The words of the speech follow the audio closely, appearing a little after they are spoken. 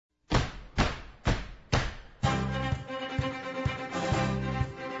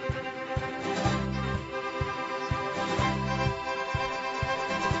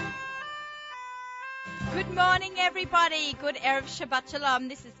morning, everybody. Good Erev Shabbat Shalom.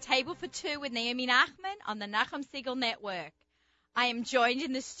 This is Table for Two with Naomi Nachman on the Nachum Segal Network. I am joined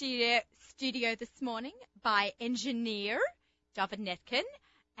in the studio this morning by engineer David Netkin,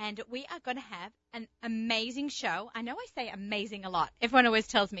 and we are going to have an amazing show. I know I say amazing a lot. Everyone always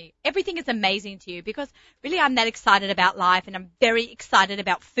tells me everything is amazing to you because really I'm that excited about life, and I'm very excited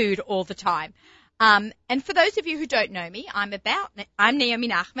about food all the time. And for those of you who don't know me, I'm Naomi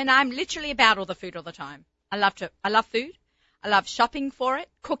Nachman. I'm literally about all the food all the time. I love food. I love shopping for it,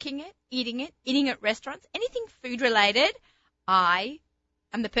 cooking it, eating at restaurants, anything food related. I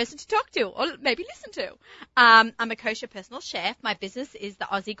am the person to talk to or maybe listen to. I'm a kosher personal chef. My business is the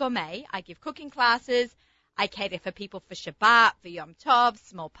Aussie Gourmet. I give cooking classes. I cater for people for Shabbat, for Yom Tov,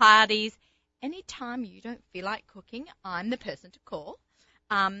 small parties. Anytime you don't feel like cooking, I'm the person to call.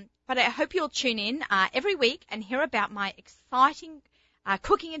 But I hope you'll tune in every week and hear about my exciting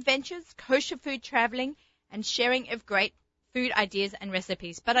cooking adventures, kosher food traveling, and sharing of great food ideas and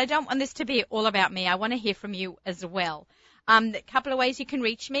recipes. But I don't want this to be all about me. I want to hear from you as well. A couple of ways you can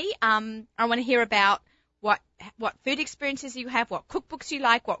reach me. I want to hear about what food experiences you have, what cookbooks you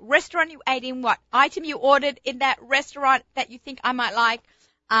like, what restaurant you ate in, what item you ordered in that restaurant that you think I might like.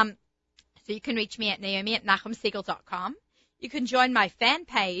 So you can reach me at naomi@nachumsegal.com. You can join my fan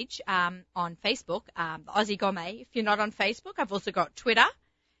page on Facebook, the Aussie Gourmet. If you're not on Facebook, I've also got Twitter,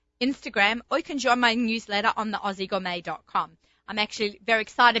 Instagram, or you can join my newsletter on the AussieGourmet.com. I'm actually very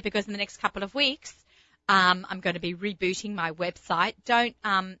excited because in the next couple of weeks, I'm going to be rebooting my website.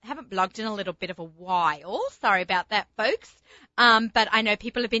 Haven't blogged in a little bit of a while. Sorry about that, folks. But I know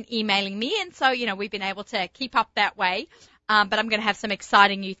people have been emailing me, and so, we've been able to keep up that way. But I'm going to have some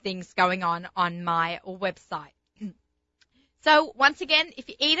exciting new things going on my website. So once again, if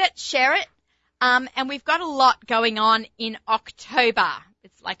you eat it, share it. And we've got a lot going on in October.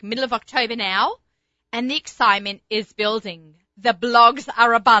 It's like middle of October now, and the excitement is building. The blogs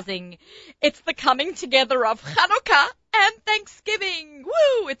are a-buzzing. It's the coming together of Hanukkah and Thanksgiving.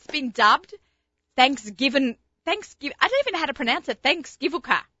 Woo! It's been dubbed Thanksgiving. I don't even know how to pronounce it.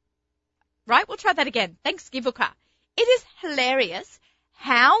 Thanksgivuka. Right? We'll try that again. Thanksgivuka. It is hilarious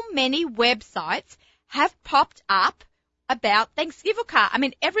how many websites have popped up about Thanksgivuka. I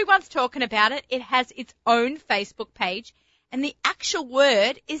mean, everyone's talking about it. It has its own Facebook page, and the actual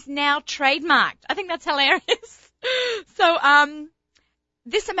word is now trademarked. I think that's hilarious. So,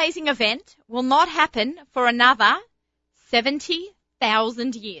 this amazing event will not happen for another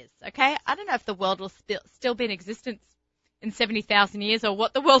 70,000 years, okay? I don't know if the world will still be in existence in 70,000 years or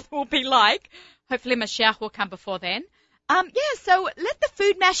what the world will be like. Hopefully Mashiach will come before then. So let the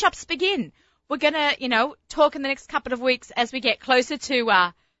food mashups begin. We're going to, talk in the next couple of weeks as we get closer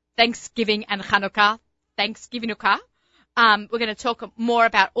to Thanksgiving and Hanukkah, Thanksgivinukah. We're going to talk more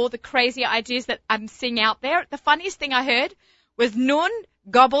about all the crazy ideas that I'm seeing out there. The funniest thing I heard was nun,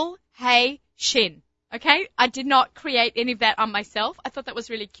 gobble, hey, shin. Okay? I did not create any of that on myself. I thought that was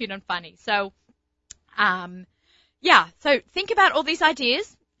really cute and funny. So, so think about all these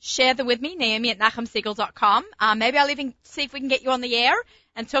ideas. Share them with me, naomi@nachumsegal.com. Maybe I'll even see if we can get you on the air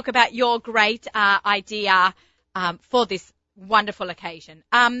and talk about your great idea for this wonderful occasion.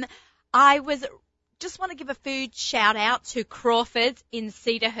 I just want to give a food shout out to Crawford's in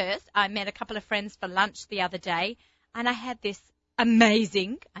Cedarhurst. I met a couple of friends for lunch the other day, and I had this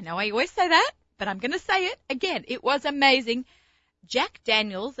amazing, I know I always say that, but I'm going to say it again. It was amazing. Jack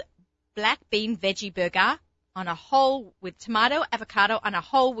Daniel's black bean veggie burger on a whole with tomato, avocado, on a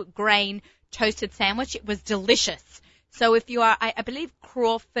whole grain toasted sandwich. It was delicious. So if you are, I believe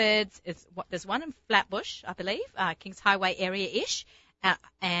Crawford's there's one in Flatbush, I believe, Kings Highway area-ish,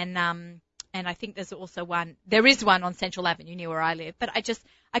 and I think there is one on Central Avenue near where I live, but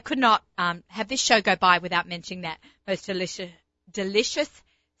I could not have this show go by without mentioning that most delicious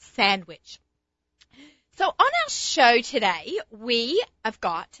sandwich. So on our show today, we have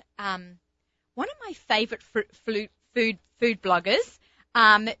got one of my favorite food bloggers.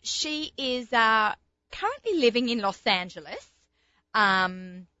 She is currently living in Los Angeles.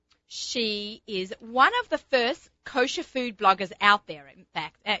 She is one of the first kosher food bloggers out there, in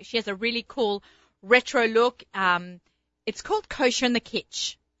fact. She has a really cool retro look. It's called Kosher in the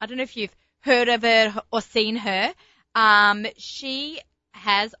Kitsch. I don't know if you've heard of it or seen her. She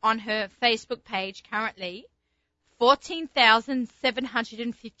has on her Facebook page currently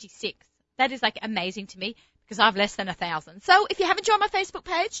 14,756. That is amazing to me because I have less than 1,000. So if you haven't joined my Facebook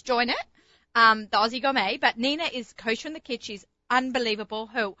page, join it. The Aussie Gourmet. But Nina is Kosher in the Kitsch. She's unbelievable.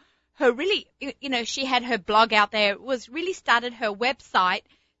 Her really, she had her blog out there. Her website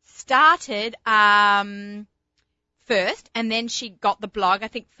started first, and then she got the blog. I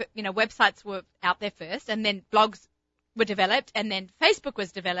think, websites were out there first, and then blogs were developed, and then Facebook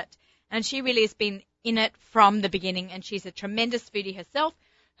was developed. And she really has been in it from the beginning, and she's a tremendous foodie herself.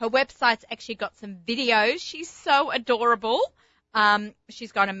 Her website's actually got some videos. She's so adorable.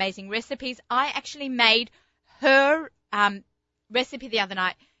 She's got amazing recipes. I actually made her recipe the other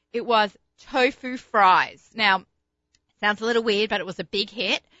night. It was tofu fries. Now, sounds a little weird, but it was a big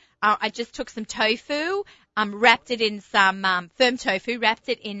hit. I just took some tofu, wrapped it in some firm tofu, wrapped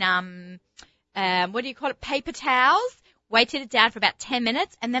it in paper towels, weighted it down for about 10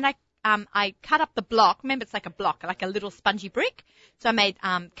 minutes, and then I cut up the block. Remember, it's like a block, like a little spongy brick. So I made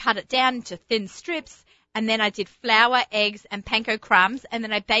cut it down into thin strips, and then I did flour, eggs, and panko crumbs, and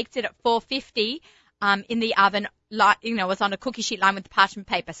then I baked it at 450 in the oven. It was on a cookie sheet lined with parchment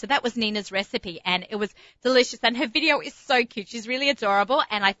paper. So that was Nina's recipe, and it was delicious. And her video is so cute. She's really adorable,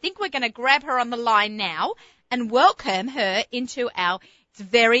 and I think we're going to grab her on the line now and welcome her into it's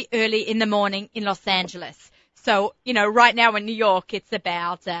very early in the morning in Los Angeles. So, right now in New York, it's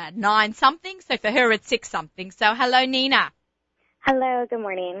about 9-something. So for her, it's 6-something. So hello, Nina. Hello, good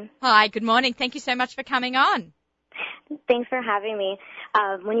morning. Hi, good morning. Thank you so much for coming on. Thanks for having me.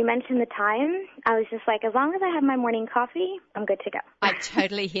 When you mentioned the time, I was just like, as long as I have my morning coffee, I'm good to go. I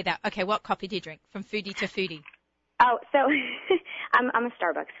totally hear that. Okay, what coffee do you drink? From foodie to foodie. Oh, so I'm a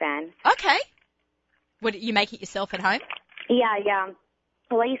Starbucks fan. Okay. Would you make it yourself at home? Yeah.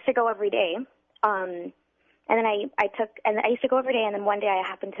 Well, I used to go every day. And then I used to go every day, and then one day I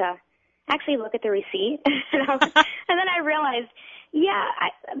happened to actually look at the receipt, and then I realized,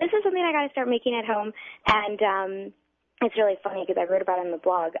 this is something I got to start making at home. And it's really funny because I wrote about it on the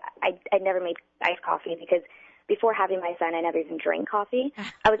blog. I never made iced coffee because before having my son, I never even drank coffee.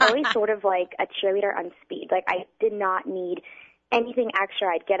 I was always sort of like a cheerleader on speed. Like, I did not need anything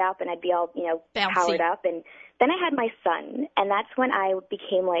extra. I'd get up and I'd be all, bouncy, powered up. And then I had my son, and that's when I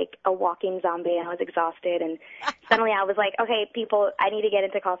became like a walking zombie, and I was exhausted. And suddenly I was like, okay, people, I need to get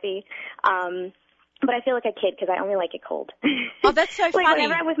into coffee. But I feel like a kid because I only like it cold. Oh, that's so funny. Like,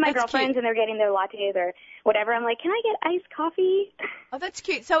 whenever I'm with my girlfriends cute. And they're getting their lattes or whatever, I'm like, can I get iced coffee? Oh, that's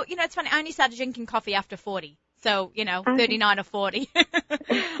cute. So, it's funny. I only started drinking coffee after 40. So, 39 or 40.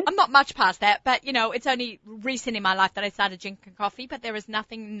 I'm not much past that, but, it's only recent in my life that I started drinking coffee, but there is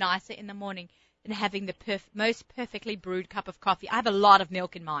nothing nicer in the morning than having the most perfectly brewed cup of coffee. I have a lot of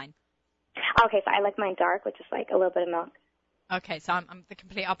milk in mine. Okay, so I like mine dark with just like a little bit of milk. Okay, so I'm the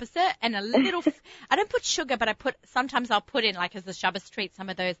complete opposite, and a little. I don't put sugar, but sometimes I'll put in, like, as a Shabbos treat, some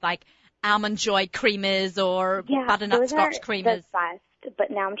of those like almond joy creamers or butternut scotch creamers. The best,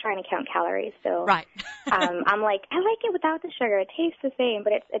 but now I'm trying to count calories, so right. I'm like, I like it without the sugar. It tastes the same,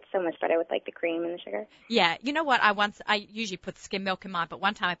 but it's so much better with like the cream and the sugar. Yeah, you know what? I usually put skim milk in mine, but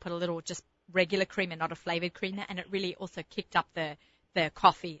one time I put a little just regular creamer, not a flavored creamer, and it really also kicked up the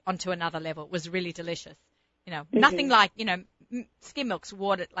coffee onto another level. It was really delicious. Nothing like, skim milk's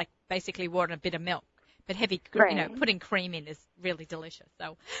water, like basically water and a bit of milk, but heavy, putting cream in is really delicious.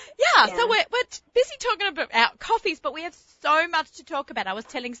 So, so we're busy talking about coffees, but we have so much to talk about. I was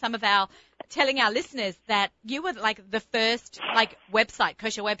telling our listeners that you were like the first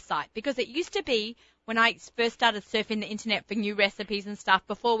kosher website, because it used to be when I first started surfing the internet for new recipes and stuff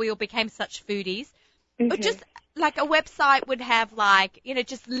before we all became such foodies, or just like a website would have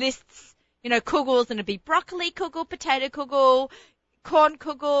just lists, kugels, and it'd be broccoli kugel, potato kugel, corn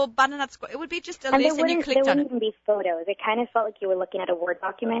kugel, butternut squash. It would be just a list, and you clicked on it. There wouldn't even be photos. It kind of felt like you were looking at a Word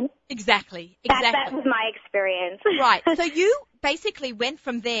document. Exactly. That was my experience. Right. So you basically went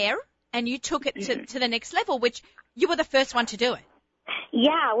from there, and you took it to the next level, which you were the first one to do it.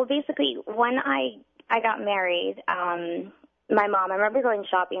 Yeah. Well, basically, when I got married, my mom, I remember going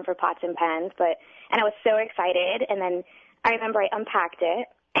shopping for pots and pans, and I was so excited. And then I remember I unpacked it.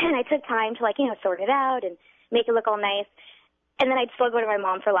 And I took time to, sort it out and make it look all nice. And then I'd still go to my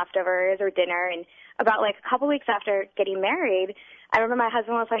mom for leftovers or dinner. And about, a couple weeks after getting married, I remember my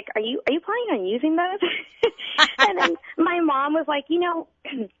husband was like, are you planning on using those? And then my mom was like,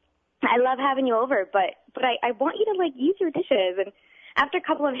 I love having you over, but I want you to, use your dishes. And after a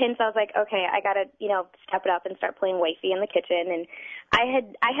couple of hints, I was like, okay, I got to, step it up and start playing wifey in the kitchen. And I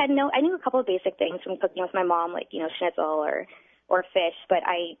knew a couple of basic things from cooking with my mom, schnitzel or fish, but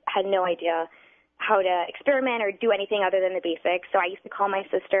I had no idea how to experiment or do anything other than the basics. So I used to call my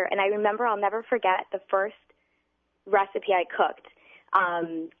sister, and I remember, I'll never forget the first recipe I cooked,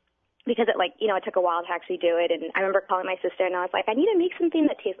 because it took a while to actually do it. And I remember calling my sister, and I was like, I need to make something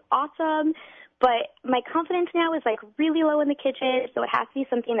that tastes awesome, But my confidence now is like really low in the kitchen, so it has to be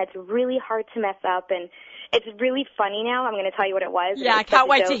something that's really hard to mess up, and it's really funny now. I'm going to tell you what it was. Yeah, I can't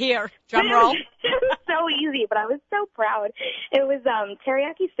wait to hear. Drum roll. It was so easy, but I was so proud. It was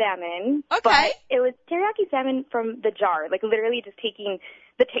teriyaki salmon. Okay. But it was teriyaki salmon from the jar, like literally just taking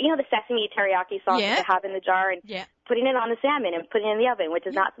the sesame teriyaki sauce that they have in the jar and putting it on the salmon and putting it in the oven, which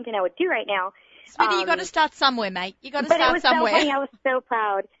is not something I would do right now. Sweetie, you got to start somewhere, mate. You got to start somewhere. But it was so funny. I was so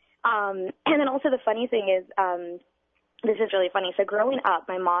proud. And then also the funny thing is, this is really funny. So growing up,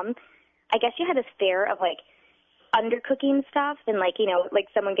 my mom, I guess she had this fear of like undercooking stuff and like, you know, like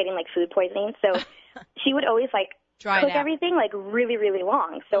someone getting like food poisoning. So she would always like cook everything like really, really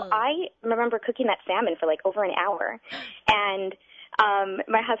long. So I remember cooking that salmon for like over an hour. And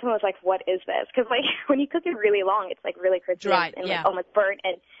my husband was like, what is this? Because like when you cook it really long, it's like really crispy and like almost burnt.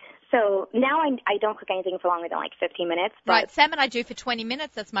 And so now I don't cook anything for longer than like 15 minutes. But right, salmon I do for 20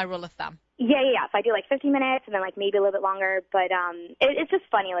 minutes. That's my rule of thumb. Yeah. So I do like 15 minutes and then like maybe a little bit longer. But it's just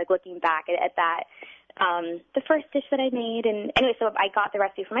funny like looking back at that. The first dish that I made. And anyway, so I got the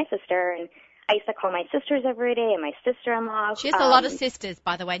recipe from my sister, and I used to call my sisters every day and my sister-in-law. She has a lot of sisters,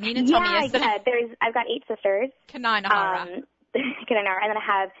 by the way. Nina told me yesterday. Yeah, I've got 8 sisters. Kanainahara. And then I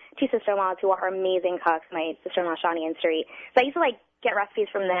have 2 sister-in-laws who are amazing cooks, my sister-in-law Shawnee and Sri. So I used to like get recipes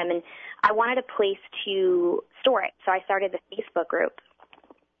from them, and I wanted a place to store it. So I started the Facebook group.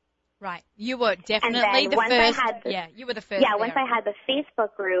 Right. You were definitely the first. You were the first. Yeah, once I had the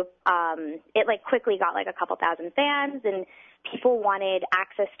Facebook group, it like quickly got like a couple thousand fans, and people wanted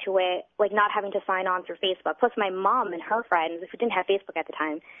access to it, like not having to sign on through Facebook. Plus my mom and her friends, who didn't have Facebook at the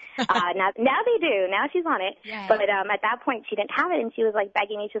time, now they do. Now she's on it. Yeah. But at that point she didn't have it, and she was like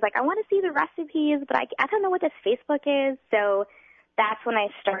begging me. She was like, I want to see the recipes, but I don't know what this Facebook is. So that's when I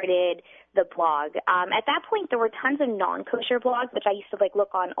started the blog. At that point, there were tons of non-kosher blogs, which I used to like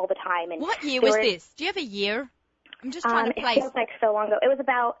look on all the time. And what year was this? Do you have a year? I'm just trying to place. It feels like so long ago. It was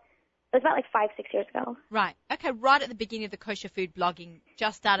about like 5-6 years ago. Right. Okay. Right at the beginning of the kosher food blogging,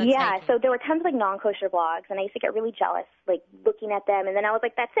 just started. Yeah. So there were tons of like non-kosher blogs, and I used to get really jealous, like looking at them. And then I was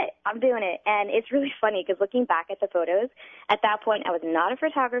like, "That's it. I'm doing it." And it's really funny because looking back at the photos, at that point I was not a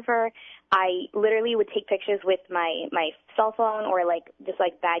photographer. I literally would take pictures with my cell phone or like just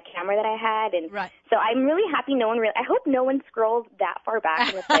like bad camera that I had. And so I'm really happy I hope no one scrolled that far back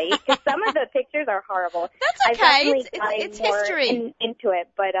in the site, because some of the pictures are horrible. That's okay. It's history. Into it,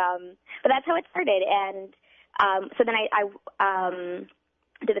 but that's how it started. And so then I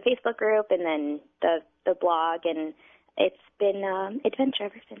did the Facebook group and then the blog, and it's been adventure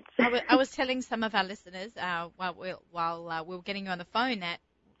ever since. I was telling some of our listeners while we were getting you on the phone that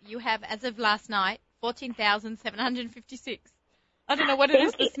you have, as of last night, 14,756. I don't know what it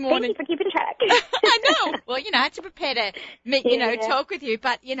is this morning. Thank you for keeping track. I know. Well, I had to prepare to meet, talk with you.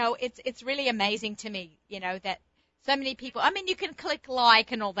 But, it's really amazing to me, that so many people, I mean, you can click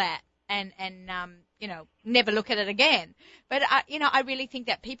like and all that and never look at it again. But, I really think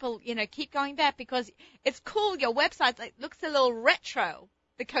that people, keep going back because it's cool. Your website looks a little retro.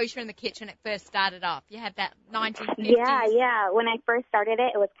 The kosher in the kitchen it first started off. You had that 1950s. Yeah. When I first started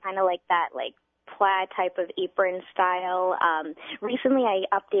it was kind of like that, like plaid type of apron style. Recently I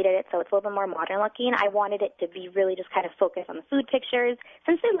updated it so it's a little bit more modern looking. I wanted it to be really just kind of focused on the food pictures,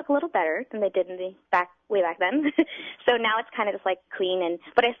 since they look a little better than they did way back then. So now it's kind of just like clean,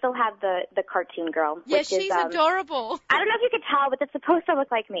 but I still have the cartoon girl. Yeah, which she's adorable. I don't know if you could tell, but it's supposed to look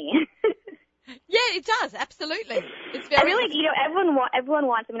like me. Yeah, it does. Absolutely. It's very. I really, everyone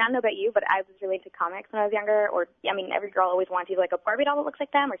wants. I mean, I don't know about you, but I was really into comics when I was younger. Every girl always wants either like a Barbie doll that looks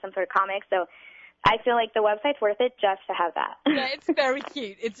like them or some sort of comic. So I feel like the website's worth it just to have that. Yeah, it's very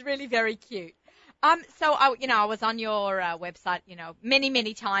cute. It's really very cute. So I was on your website, many,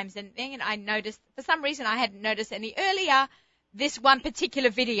 many times, and I noticed for some reason I hadn't noticed any earlier this one particular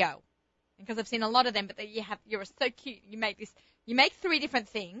video, because I've seen a lot of them. But you're so cute. You make 3 different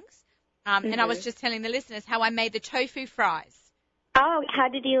things. And I was just telling the listeners how I made the tofu fries. Oh, how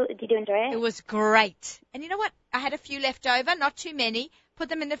did you enjoy it? It was great. And you know what? I had a few left over, not too many. Put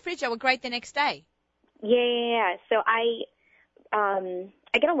them in the fridge. They were great the next day. Yeah. So I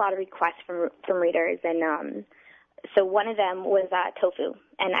get a lot of requests from readers, and so one of them was tofu,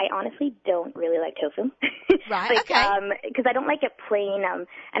 and I honestly don't really like tofu. Right. Okay. Because I don't like it plain, and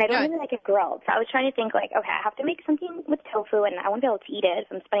I don't really like it grilled. So I was trying to think like, okay, I have to make something with tofu, and I want to be able to eat it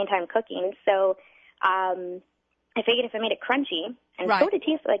if I'm spending time cooking. So I figured if I made it crunchy and sort of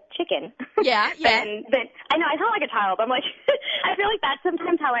tastes like chicken. Yeah. then I know I sound like a child. I'm like, I feel like that's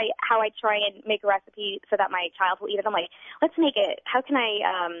sometimes how I try and make a recipe so that my child will eat it. I'm like, let's make it. How can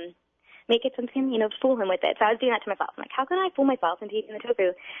I make it something, fool him with it. So I was doing that to myself. I'm like, how can I fool myself into eating the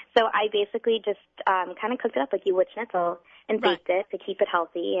tofu? So I basically just kind of cooked it up like you would schnitzel and baked it to keep it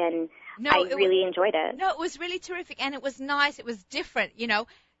healthy, and I really enjoyed it. No, it was really terrific, and it was nice. It was different, you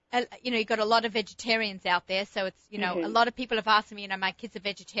got a lot of vegetarians out there, so it's, a lot of people have asked me, my kids are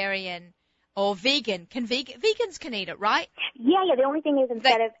vegetarian or vegan. Vegans can eat it, right? Yeah. The only thing is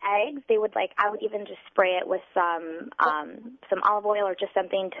instead of eggs, they would I would even just spray it with some olive oil or just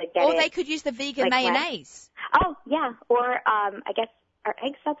something to get it. Or they could use the vegan mayonnaise. Oh, yeah. Or I guess, are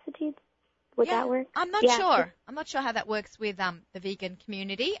egg substitutes? Would that work? I'm not sure. I'm not sure how that works with the vegan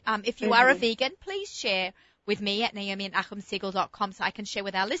community. If you are a vegan, please share with me at naomi@nachumsegal.com so I can share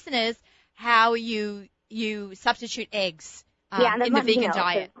with our listeners how you substitute eggs in the vegan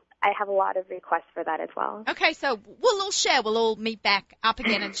diet. I have a lot of requests for that as well. Okay, so we'll all share. We'll all meet back up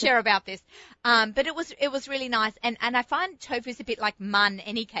again and share about this. But it was really nice, and I find tofu is a bit like mun in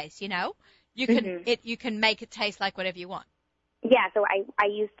any case. You can make it taste like whatever you want. Yeah, so I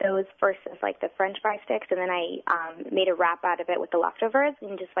used those first as the French fry sticks, and then I made a wrap out of it with the leftovers,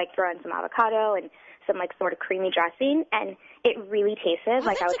 and just throw in some avocado and some sort of creamy dressing, and it really tasted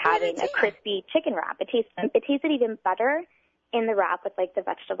like I was having a crispy chicken wrap. It tasted even better in the wrap with the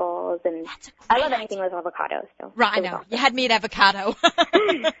vegetables, and I love anything with avocado. So right, I know. Awesome. You had me at avocado.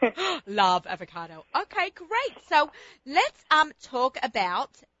 Love avocado. Okay, great. So let's talk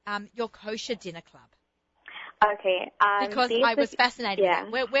about your kosher dinner club. Okay. Because I was fascinated with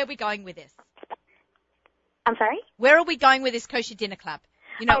that. Where are we going with this? I'm sorry? Where are we going with this kosher dinner club?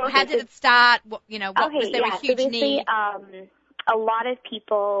 How did it start? Was there a huge need? A lot of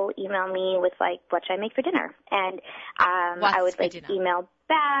people email me with what should I make for dinner, and I would email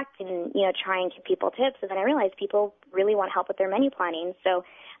back and try and give people tips. And then I realized people really want help with their menu planning, so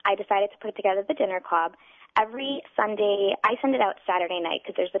I decided to put together the dinner club. Every Sunday, I send it out Saturday night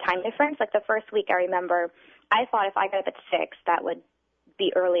because there's the time difference. The first week, I remember I thought if I got up at 6, that would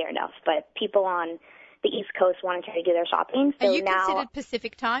be earlier enough. But people on the East Coast wanted to do their shopping. So are you considered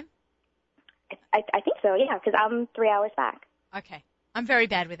Pacific time? I think so, yeah, because I'm 3 hours back. Okay. I'm very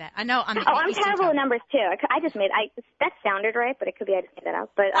bad with that. I know I'm I'm terrible with numbers, too. That sounded right, but it could be I just made that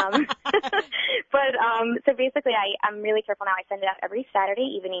up. But, so basically I'm really careful now. I send it out every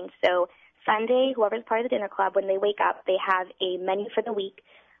Saturday evening. So Sunday, whoever's part of the dinner club, when they wake up, they have a menu for the week,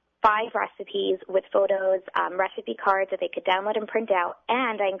 5 recipes with photos, recipe cards that they could download and print out,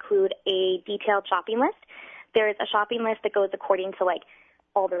 and I include a detailed shopping list. There's a shopping list that goes according to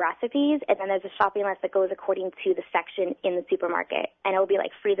all the recipes, and then there's a shopping list that goes according to the section in the supermarket, and it will be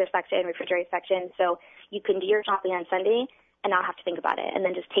freezer section, refrigerator section, so you can do your shopping on Sunday and not have to think about it, and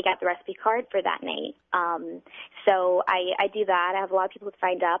then just take out the recipe card for that night. So I do that. I have a lot of people who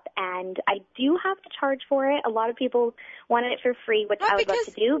signed up, and I do have to charge for it. A lot of people wanted it for free, which I would love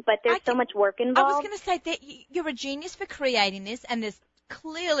to do, but there's so much work involved. I was going to say that you're a genius for creating this, and there's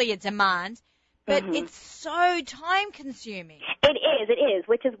clearly a demand, but it's so time-consuming. It is,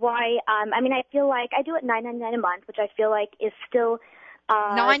 which is why, I feel like I do it $9.99 a month, which I feel like is still...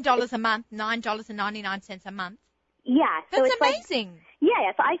 $9 a month, $9.99 a month. Yeah. So that's amazing.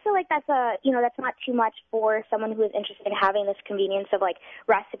 Yeah, so I feel like that's that's not too much for someone who is interested in having this convenience of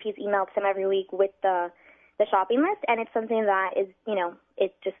recipes emailed to them every week with the shopping list, and it's something that is,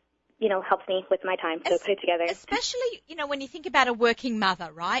 it just, helps me with my time to put it together. Especially, when you think about a working mother,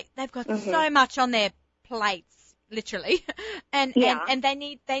 right? They've got so much on their plates, literally, and they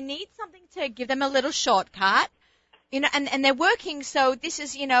need something to give them a little shortcut. And they're working, so this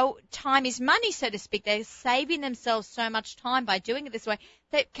is, time is money, so to speak. They're saving themselves so much time by doing it this way.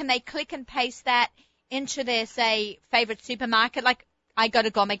 Can they click and paste that into their, say, favorite supermarket? I go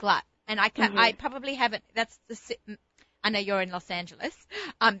to Gourmet Glut, and I probably haven't, I know you're in Los Angeles.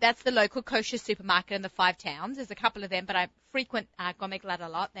 That's the local kosher supermarket in the 5 towns. There's a couple of them, but I frequent Gourmet Glut a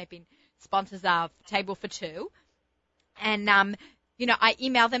lot. They've been sponsors of Table for Two. And, I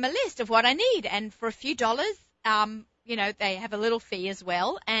email them a list of what I need, and for a few dollars, they have a little fee as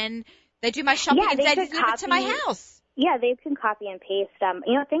well, and they do my shopping and they deliver it to my house. Yeah, they can copy and paste.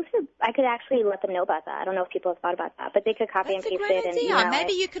 I could actually let them know about that. I don't know if people have thought about that, but they could copy and paste it. That's a great idea.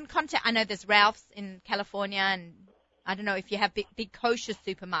 Maybe you can contact, I know there's Ralph's in California, and I don't know if you have big kosher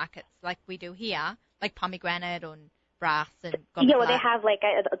supermarkets like we do here, like Pomegranate or Brass and Gourmet. Yeah, well, they have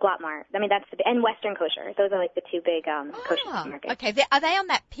a Glut Mart. That's and Western Kosher. Those are the 2 big kosher supermarkets. Okay, are they on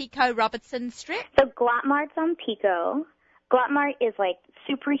that Pico Robertson strip? So Glut Mart's on Pico. Glut Mart is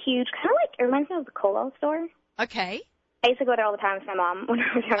super huge, kind of it reminds me of the Kollel store. Okay. I used to go there all the time with my mom when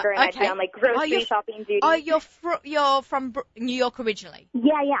I was younger, and I'd be on grocery shopping duty. Oh, you're from New York originally?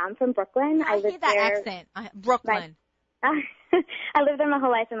 Yeah, I'm from Brooklyn. I hear that accent. Brooklyn. I lived there my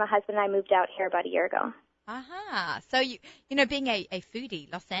whole life, and my husband and I moved out here about a year ago. So you know, being a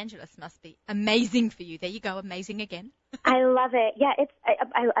foodie, Los Angeles must be amazing for you. There you go, amazing again. I love it. Yeah,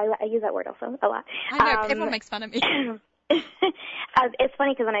 I use that word also a lot. I know, everyone makes fun of me. It's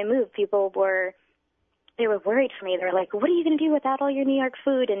funny because when I moved, people were worried for me. They were like, "What are you going to do without all your New York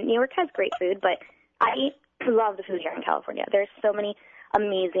food?" And New York has great food, but I love the food here in California. There's so many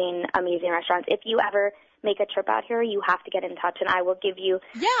amazing restaurants. If you ever make a trip out here, you have to get in touch, and I will give you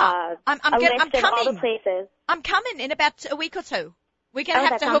I'm list of all coming. the places. I'm coming in about a week or two. We're going to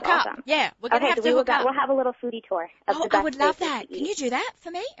have to hook awesome. up. Yeah, we're going to have to hook up. We'll have a little foodie tour. Of the best I would love places that. to Can eat. you do that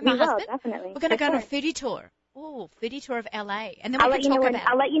for me and We my husband? will, definitely. We're going to go on a foodie tour. Oh, foodie tour of LA. And then we can talk about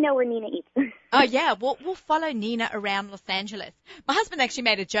I'll let you know where Nina eats. Oh, yeah. We'll follow Nina around Los Angeles. My husband actually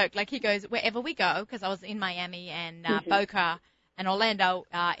made a joke. Like, he goes, wherever we go, because I was in Miami and Boca and Orlando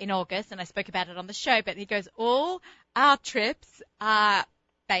in August, and I spoke about it on the show, but he goes, all our trips are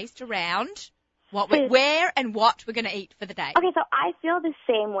based around where and what we're going to eat for the day. Okay, so I feel the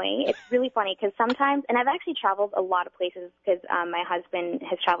same way. It's really funny because sometimes, and I've actually traveled a lot of places because my husband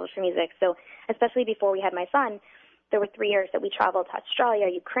has traveled for music. So especially before we had my son, there were 3 years that we traveled to Australia,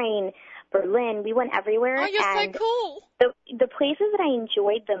 Ukraine, Berlin. We went everywhere. Oh, you're so cool. The places that I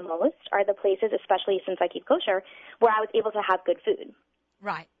enjoyed the most are the places, especially since I keep kosher, where I was able to have good food.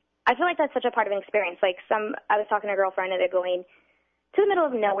 Right. I feel like that's such a part of an experience. Like I was talking to a girlfriend and they're going to the middle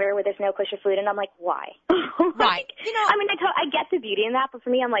of nowhere where there's no kosher food, and I'm like, why? Right. You know, I mean, I get the beauty in that, but for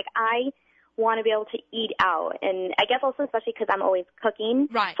me, I'm like, I want to be able to eat out, and I guess also especially because I'm always cooking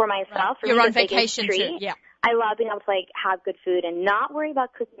for myself. Right. You're on vacation too. Yeah. I love being able to like have good food and not worry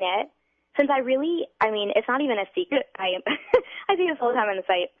about cooking it. Since I mean, it's not even a secret. I say this all the time on the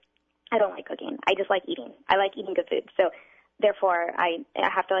site. I don't like cooking. I just like eating. I like eating good food. So therefore, I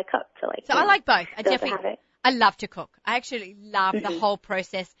have to like cook to like. So I like both. I love to cook. I actually love the whole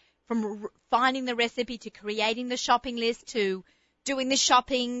process from finding the recipe to creating the shopping list to doing the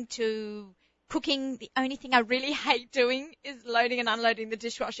shopping to cooking. The only thing I really hate doing is loading and unloading the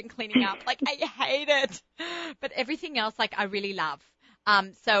dishwasher and cleaning up. Like, I hate it. But everything else, like, I really love.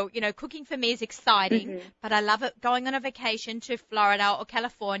 So, you know, cooking for me is exciting, but I love it going on a vacation to Florida or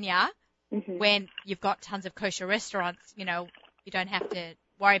California when you've got tons of kosher restaurants. You know, you don't have to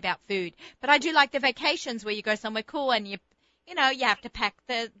worry about food. But I do like the vacations where you go somewhere cool and you have to pack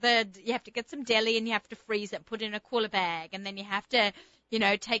you have to get some deli and you have to freeze it, put it in a cooler bag, and then you have to, you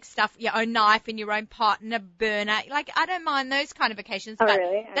know, take stuff, your own knife and your own pot and a burner. Like, I don't mind those kind of vacations. Oh, but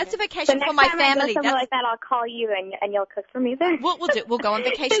really? that's a vacation for my family. Next time I do something like that, I'll call you and you'll cook for me then. We'll go on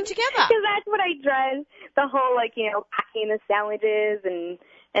vacation together. Because that's what I dread. The whole, like, you know, packing the sandwiches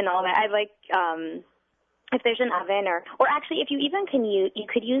and all that. I like, if there's an oven or actually if you even you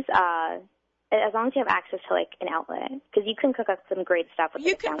could use, as long as you have access to like an outlet, because you can cook up some great stuff with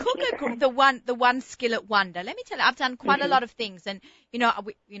you can cook the one skillet wonder. Let me tell you, I've done quite a lot of things, and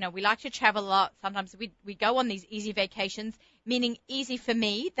we like to travel a lot. Sometimes we go on these easy vacations, meaning easy for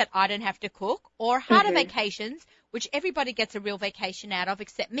me that I don't have to cook, or harder vacations, which everybody gets a real vacation out of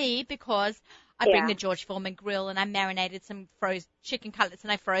except me, because I bring the George Foreman grill and I marinated some frozen chicken cutlets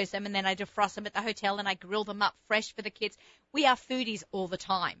and I froze them and then I defrost them at the hotel and I grill them up fresh for the kids. We are foodies all the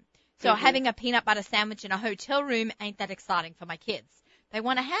time. So having a peanut butter sandwich in a hotel room ain't that exciting for my kids. They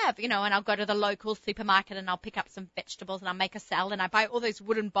want to have, and I'll go to the local supermarket and I'll pick up some vegetables and I'll make a salad and I buy all those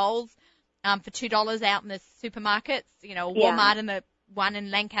wooden bowls for $2 out in the supermarkets, Walmart and the one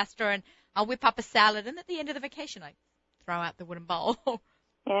in Lancaster, and I'll whip up a salad, and at the end of the vacation I throw out the wooden bowl.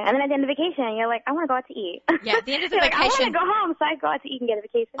 Yeah, and then at the end of the vacation, you're like, I want to go out to eat. Yeah, at the end of the vacation. vacation. I want to go home, so I go out to eat and get a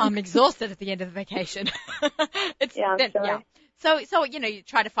vacation. I'm exhausted at the end of the vacation. So, you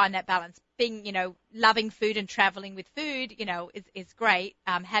try to find that balance. Being, loving food and traveling with food, is great,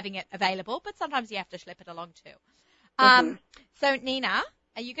 having it available, but sometimes you have to schlep it along too. So, Nina,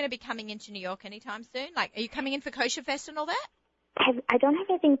 are you going to be coming into New York anytime soon? Like, are you coming in for Kosher Fest and all that? I don't have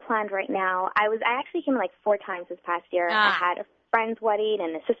anything planned right now. I actually came like 4 times this past year. I had a friend's wedding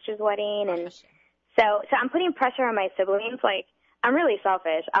and a sister's wedding, and so I'm putting pressure on my siblings. Like, I'm really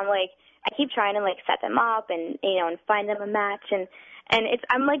selfish. I'm like, I keep trying to like set them up and and find them a match, and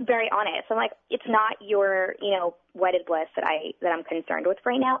I'm like very honest. I'm like, it's not your wedded bliss that I'm concerned with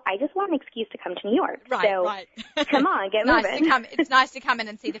right now. I just want an excuse to come to New York. Right. Come on, get moving. It's nice to come in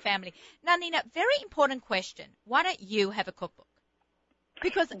and see the family. Now, Nina, very important question. Why don't you have a cookbook?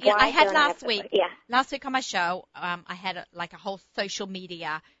 Because I had last week on my show, I had a whole social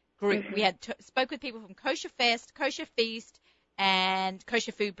media group. We had spoke with people from Kosher Fest, Kosher Feast, and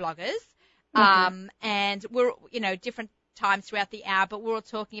kosher food bloggers. And we're, different times throughout the hour, but we're all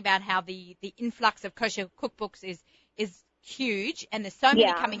talking about how the influx of kosher cookbooks is huge, and there's so many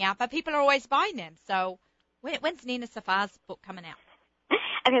Yeah. coming out, but people are always buying them. So when's Nina Safar's book coming out?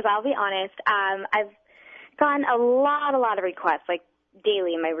 Okay, so I'll be honest. I've gotten a lot of requests, like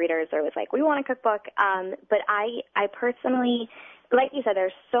daily. My readers are always like, "We want a cookbook." But I personally, like you said,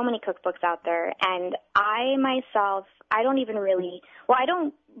 there's so many cookbooks out there, and I myself, I don't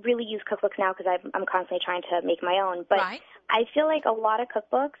really use cookbooks now because I'm constantly trying to make my own. But Right. I feel like a lot of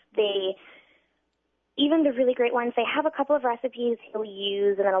cookbooks, even the really great ones, they have a couple of recipes you'll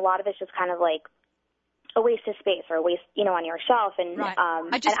use, and then a lot of it's just kind of like a waste of space or a waste, on your shelf. And Right.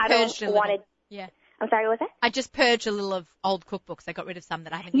 I just and I purged don't a want little. to. Yeah. I'm sorry, what was that? I just purged a little of old cookbooks. I got rid of some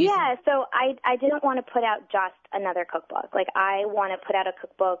that I haven't used. Yeah, so I didn't want to put out just another cookbook. Like, I want to put out a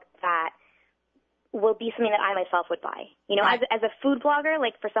cookbook that will be something that I myself would buy. Right. As a food blogger,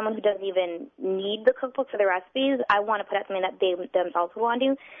 like for someone who doesn't even need the cookbook for the recipes, I want to put out something that they themselves will want to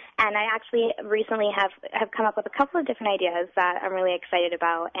do. And I actually recently have come up with a couple of different ideas that I'm really excited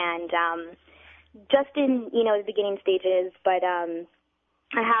about. And just in, the beginning stages, but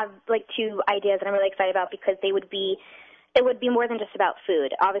I have like two ideas that I'm really excited about because it would be more than just about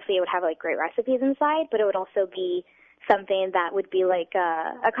food. Obviously, it would have like great recipes inside, but it would also be something that would be like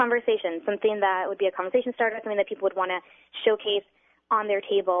a conversation, something that would be a conversation starter, something that people would want to showcase on their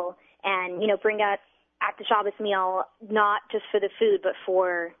table and, bring out at the Shabbos meal, not just for the food, but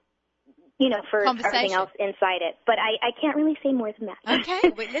for everything else inside it. But I can't really say more than that.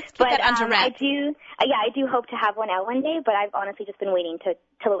 Okay, wait, let's keep that under wraps. I do hope to have one out one day, but I've honestly just been waiting till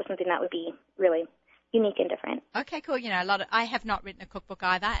it was something that would be really unique and different. Okay, cool. I have not written a cookbook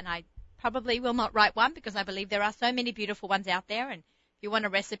either, and I probably will not write one because I believe there are so many beautiful ones out there. And if you want a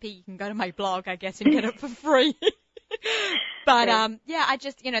recipe, you can go to my blog, I guess, and get it for free. But I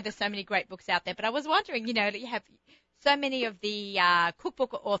just, there's so many great books out there. But I was wondering, that you have so many of the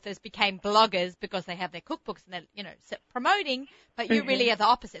cookbook authors became bloggers because they have their cookbooks and they're, promoting. But you really are the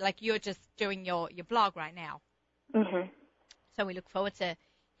opposite. Like you're just doing your blog right now. Mm-hmm. So we look forward to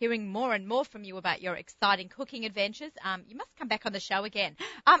hearing more and more from you about your exciting cooking adventures. You must come back on the show again.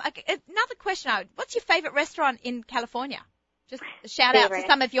 Another question: what's your favorite restaurant in California? Just a shout out to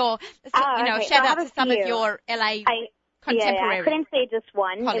some of your, shout out to some of your LA contemporaries. Yeah, I couldn't say just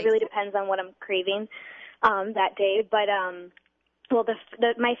one. Colleagues. It really depends on what I'm craving that day. But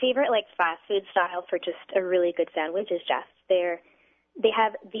my favorite like fast food style for just a really good sandwich is Jeff's. They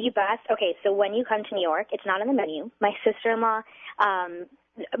have the best. Okay, so when you come to New York, it's not on the menu. My sister-in-law.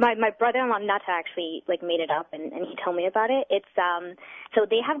 My brother-in-law Nata actually like made it up and he told me about it. It's so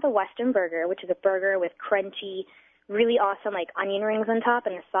they have the Western Burger, which is a burger with crunchy, really awesome like onion rings on top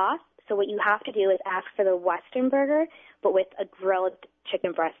and a sauce. So what you have to do is ask for the Western Burger, but with a grilled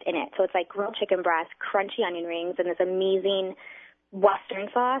chicken breast in it. So it's like grilled chicken breast, crunchy onion rings, and this amazing Western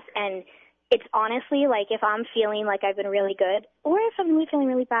sauce. And it's honestly like if I'm feeling like I've been really good, or if I'm really feeling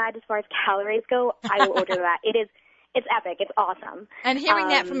really bad as far as calories go, I will order that. It's epic. It's awesome. And hearing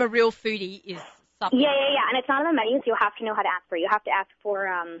that from a real foodie is something. Yeah. And it's not on the menu, so you'll have to know how to ask for it. You have to ask for,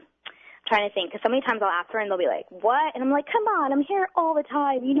 trying to think, because so many times I'll ask for it and they'll be like, what? And I'm like, come on, I'm here all the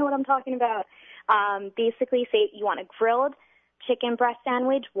time. You know what I'm talking about. Basically, say you want a grilled chicken breast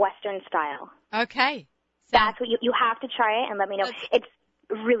sandwich, Western style. Okay. That's what you have to try it and let me know. It's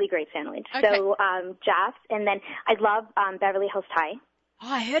a really great sandwich. Okay. So, Jeff's, and then I love Beverly Hills Thai.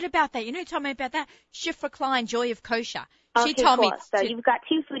 Oh, I heard about that. Who told me about that? Shifra Klein, Joy of Kosher. She Okay, told cool. me. So you've got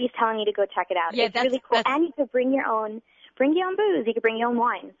two foodies telling you to go check it out. Yeah, it's really cool. And you could bring your own booze. You could bring your own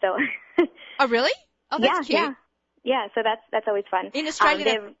wine. So. Oh, really? Oh, that's cute. Yeah. So that's always fun. In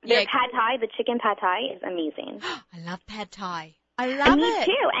Australia, their pad thai, the chicken pad thai, is amazing. I love pad thai. I love it. Me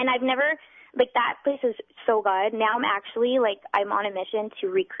too. And I've never that place is so good. Now I'm actually I'm on a mission to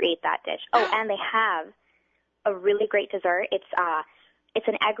recreate that dish. Oh, and they have a really great dessert. It's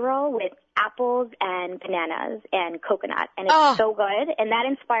an egg roll with apples and bananas and coconut, and it's so good. And that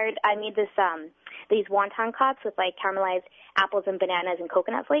inspired. I made these wonton cups with caramelized apples and bananas and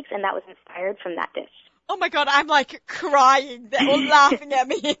coconut flakes, and that was inspired from that dish. Oh my God, I'm crying. They're all laughing at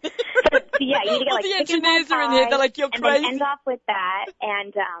me. Yeah, you need to get all the engineers are in here. They're like, you're crazy. And then end off with that,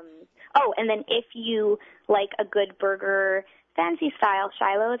 and and then if you like a good burger. Fancy style,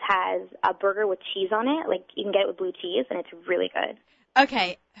 Shiloh's has a burger with cheese on it. You can get it with blue cheese, and it's really good.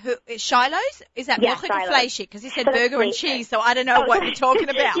 Okay, Shiloh's? Is that yeah, Milchik or Fleischig? Because he said burger and cheese, so I don't know what you're talking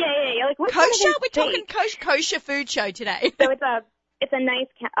about. Yeah. Kosher? We're talking kosher food show today. So it's a nice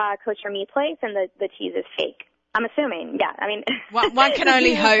kosher meat place, and the cheese is fake. I'm assuming. Yeah, I mean. One can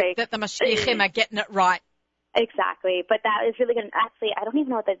only hope that the Mashgichim are getting it right. Exactly, but that is really good. Actually, I don't even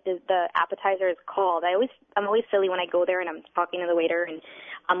know what the appetizer is called. I'm always silly when I go there and I'm talking to the waiter and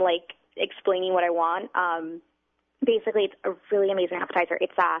I'm explaining what I want. basically it's a really amazing appetizer.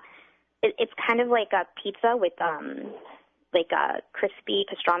 It's kind of like a pizza with like a crispy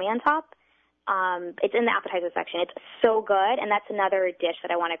pastrami on top. It's in the appetizer section. It's so good, and that's another dish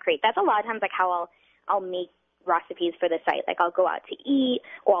that I want to create. That's a lot of times like how I'll make recipes for the site. Like I'll go out to eat,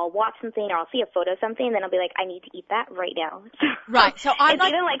 or I'll watch something, or I'll see a photo of something, and then I'll be like, I need to eat that right now. Right. So I'm it's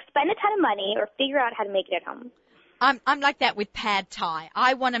either like spend a ton of money or figure out how to make it at home. I'm like that with pad thai.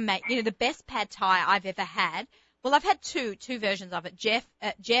 I want to make, the best pad thai I've ever had. Well, I've had two versions of it.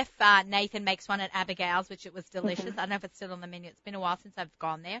 Jeff Nathan makes one at Abigail's, which it was delicious. I don't know if it's still on the menu. It's been a while since I've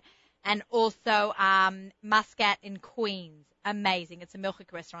gone there. And also Muscat in Queens. Amazing. It's a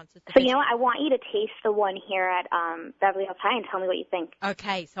milchik restaurant. So you know what? I want you to taste the one here at Beverly Hills High and tell me what you think.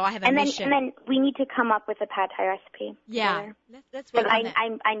 Okay, so I have a mission. And then we need to come up with a pad thai recipe. Yeah, let's work on that.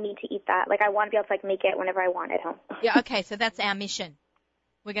 I need to eat that. Like I want to be able to like make it whenever I want at home. Yeah, okay, so that's our mission.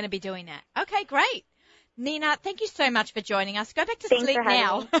 We're going to be doing that. Okay, great. Nina, thank you so much for joining us. Go back to sleep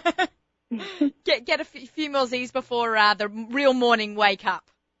now. get a few more Z's before the real morning wake up.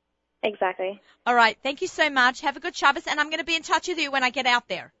 Exactly. All right. Thank you so much. Have a good Shabbos, and I'm going to be in touch with you when I get out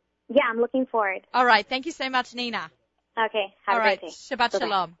there. Yeah, I'm looking forward. All right. Thank you so much, Nina. Okay. Have a great day. Shabbat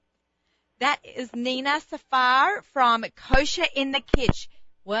Shalom. That is Nina Safar from Kosher in the Kitchen.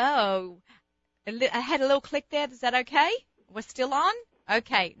 Whoa. I had a little click there. Is that okay? We're still on?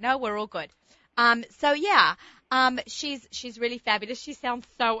 Okay. No, we're all good. She's really fabulous. She sounds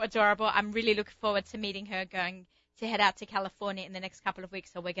so adorable. I'm really looking forward to meeting her, going to head out to California in the next couple of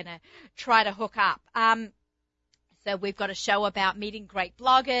weeks, so we're going to try to hook up. So we've got a show about meeting great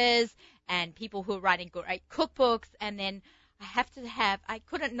bloggers and people who are writing great cookbooks, and then I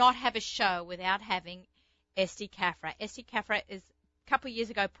couldn't not have a show without having Esti Kafra. Esti Kafra is a couple of years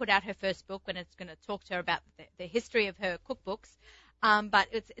ago put out her first book, and it's going to talk to her about the history of her cookbooks. But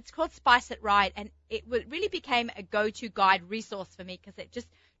it's called Spice It Right, and it really became a go-to guide resource for me because it just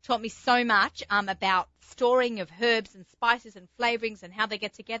taught me so much about storing of herbs and spices and flavorings and how they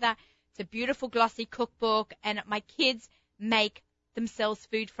get together. It's a beautiful glossy cookbook, and my kids make themselves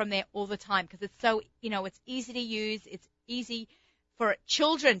food from there all the time because it's so, it's easy to use. It's easy for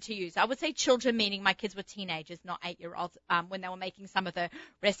children to use. I would say children, meaning my kids were teenagers, not 8-year-olds, when they were making some of the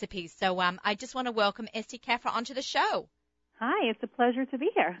recipes. So I just want to welcome Esti Kafra onto the show. Hi, it's a pleasure to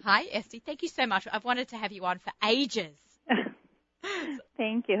be here. Hi, Esti. Thank you so much. I've wanted to have you on for ages.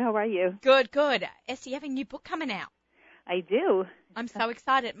 Thank you. How are you? Good. Esti, you have a new book coming out. I do. I'm so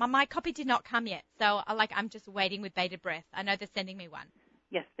excited. My copy did not come yet, so I'm just waiting with bated breath. I know they're sending me one.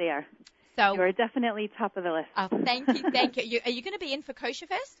 Yes, they are. So you are definitely top of the list. Oh, thank you. Are you going to be in for Kosher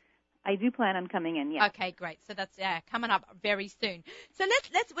Fest? I do plan on coming in, yes. Okay, great. So that's coming up very soon. So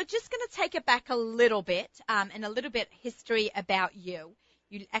we're just going to take it back a little bit, and a little bit history about you.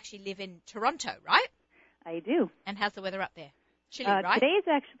 You actually live in Toronto, right? I do. And how's the weather up there? Chilly, right? Today is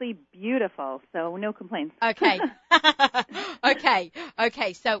actually beautiful, so no complaints. Okay.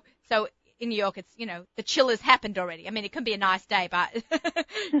 Okay. So in New York, it's, the chill has happened already. I mean, it can be a nice day, but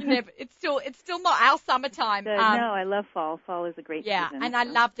it's still not our summertime. No, I love fall. Fall is a great season. Yeah, and I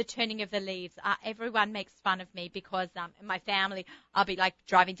love the turning of the leaves. Everyone makes fun of me because in my family, I'll be like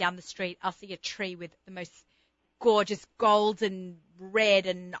driving down the street. I'll see a tree with the most gorgeous golden, red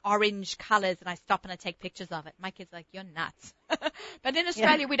and orange colors, and I stop and I take pictures of it. My kid's like, you're nuts. But in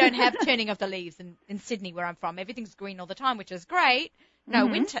Australia, we don't have turning of the leaves. In Sydney, where I'm from, everything's green all the time, which is great. No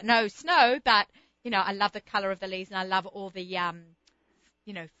winter, no snow, but, I love the color of the leaves, and I love all the,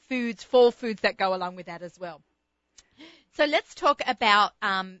 fall foods that go along with that as well. So let's talk about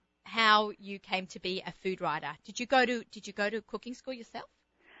how you came to be a food writer. Did you go to cooking school yourself?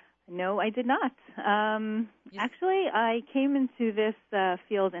 No, I did not. Actually, I came into this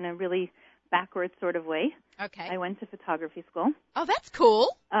field in a really backward sort of way. Okay. I went to photography school. Oh, that's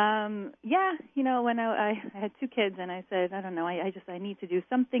cool. Yeah, when I had 2 kids, and I said, I don't know, I need to do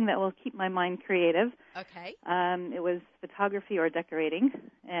something that will keep my mind creative. Okay. It was photography or decorating,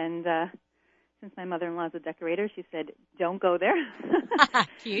 and since my mother-in-law's a decorator, she said, don't go there.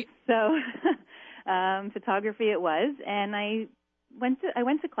 Cute. So photography it was, and I went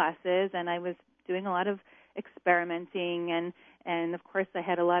to classes, and I was doing a lot of experimenting, and of course I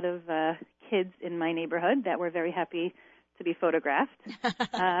had a lot of kids in my neighborhood that were very happy to be photographed.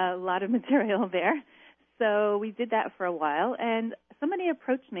 A lot of material there. So we did that for a while, and somebody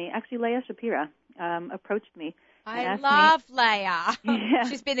approached me, actually Leah Shapira approached me. I love Leah. Yeah.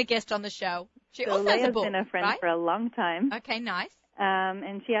 She's been a guest on the show. She also Leah's has a book, been a friend right? for a long time. Okay, nice.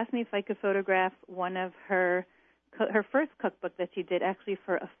 And she asked me if I could photograph one of her first cookbook that she did actually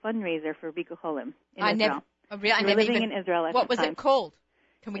for a fundraiser for Bikur Cholim in Israel. In Israel at What the was time. it called?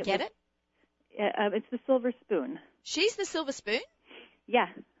 Can we get it? It's the Silver Spoon. She's the Silver Spoon? Yeah.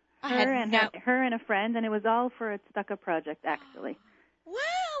 Her her and a friend, and it was all for a stucco project, actually. Wow,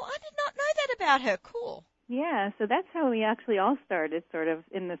 I did not know that about her. Cool. Yeah, so that's how we actually all started sort of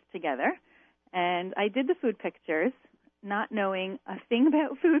in this together. And I did the food pictures, not knowing a thing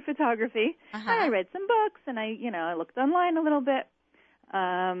about food photography. Uh-huh. And I read some books, and I looked online a little bit,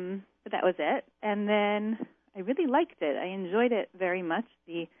 but that was it. And then I really liked it. I enjoyed it very much,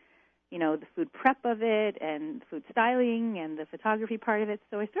 the food prep of it and food styling and the photography part of it.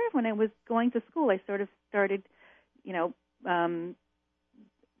 So I sort of, when I was going to school, I sort of started,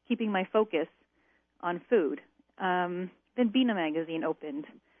 keeping my focus on food. Then Bina magazine opened,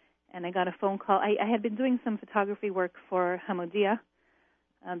 and I got a phone call. I had been doing some photography work for Hamodia.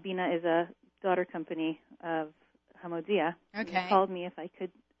 Bina is a daughter company of Hamodia. Okay. They called me if I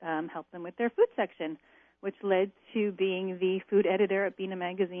could help them with their food section, which led to being the food editor at Bina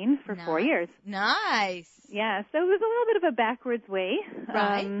magazine for 4 years. Nice. Yeah, so it was a little bit of a backwards way.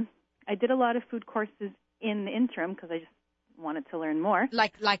 Right. I did a lot of food courses in the interim because I just wanted to learn more.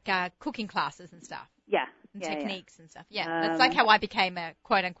 Like cooking classes and stuff. Yeah. And techniques and stuff. Yeah, that's like how I became a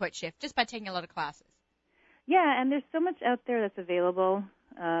quote-unquote chef, just by taking a lot of classes. Yeah, and there's so much out there that's available.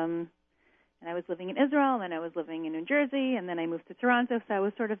 And I was living in Israel, and then I was living in New Jersey, and then I moved to Toronto, so I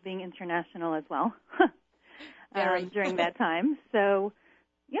was sort of being international as well during that time. So,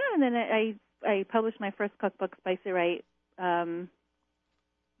 yeah, and then I published my first cookbook, Spicy Right,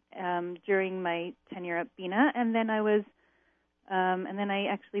 during my tenure at Bina, and then I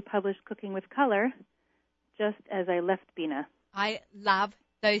actually published Cooking with Color just as I left Bina. I love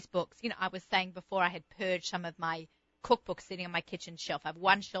those books. I was saying before I had purged some of my cookbooks sitting on my kitchen shelf. I have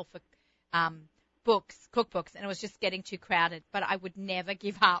one shelf for cookbooks, and it was just getting too crowded, but I would never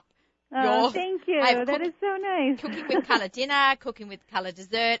give up. Thank you. That is so nice. Cooking with Color dinner, Cooking with Color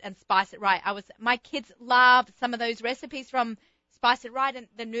dessert, and Spice It Right. My kids loved some of those recipes from Spice It Right, and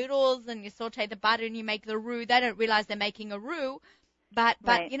the noodles, and you saute the butter and you make the roux. They don't realize they're making a roux, but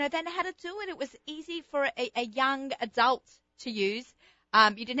right. they know how to do it. It was easy for a young adult to use.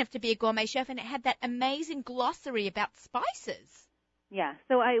 You didn't have to be a gourmet chef, and it had that amazing glossary about spices. Yeah.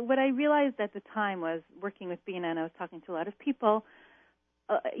 So what I realized at the time was working with Bina, and I was talking to a lot of people.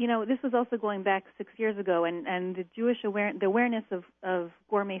 This was also going back 6 years ago, and the the awareness of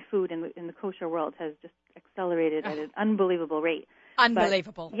gourmet food in the kosher world has just accelerated at an unbelievable rate.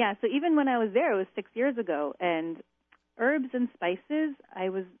 Unbelievable. But, yeah. So even when I was there, it was 6 years ago, and herbs and spices, I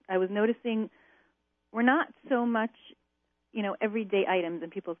was noticing were not so much, everyday items in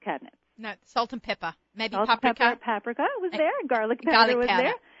people's cabinets. No, salt and pepper, maybe salt, paprika. Paprika was there, garlic powder was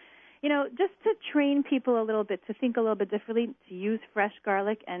there. Just to train people a little bit, to think a little bit differently, to use fresh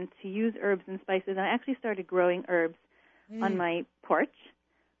garlic and to use herbs and spices. And I actually started growing herbs on my porch.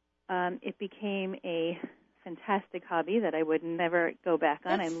 It became a fantastic hobby that I would never go back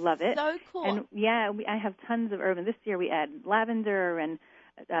on. That's I love it. So cool. And yeah, I have tons of herbs. And this year we added lavender and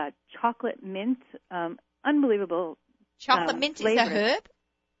chocolate mint. Unbelievable. Chocolate mint flavors. is a herb?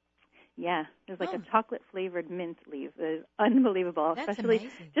 Yeah, there's like a chocolate-flavored mint leaf. It's unbelievable, That's especially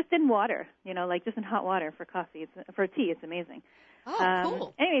amazing. just in water, like just in hot water for coffee. For tea, it's amazing. Oh,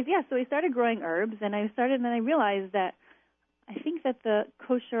 cool. Anyways, yeah, so we started growing herbs, and I realized that I think that the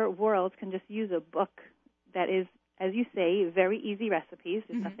kosher world can just use a book that is, as you say, very easy recipes.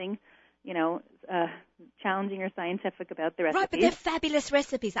 There's nothing, challenging or scientific about the recipes. Right, but they're fabulous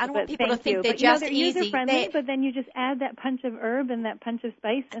recipes. I don't want people to think you. they're But, just they're easy. user-friendly, but then you just add that punch of herb and that punch of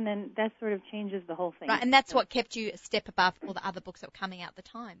spice, and then that sort of changes the whole thing. Right, and that's what kept you a step above all the other books that were coming out at the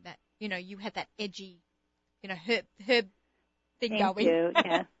time. That, you had that edgy, herb thing Thank going. you,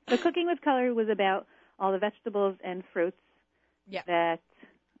 yeah. So Cooking with Color was about all the vegetables and fruits that,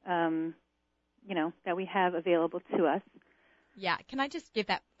 that we have available to us. Yeah, can I just give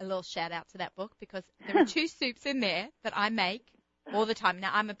that a little shout out to that book, because there are 2 soups in there that I make all the time.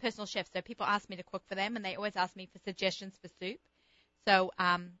 Now, I'm a personal chef, so people ask me to cook for them, and they always ask me for suggestions for soup. So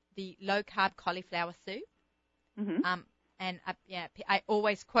the low-carb cauliflower soup, and I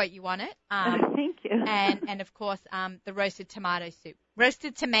always quote you on it. Thank you. And of course, the roasted tomato soup.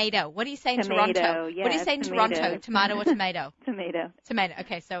 Roasted tomato. What do you say in Tomato, Toronto? yeah, What do you say in tomato. Toronto? Tomato or tomato? Tomato. Tomato.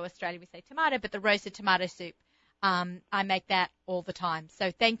 Okay, so Australia we say tomato, but the roasted tomato soup, I make that all the time.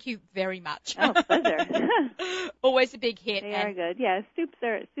 So thank you very much. Oh, pleasure. Always a big hit. They are good. Yeah, soups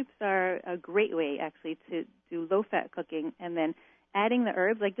are a great way actually to do low-fat cooking, and then adding the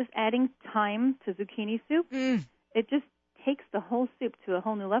herbs, like just adding thyme to zucchini soup. It just takes the whole soup to a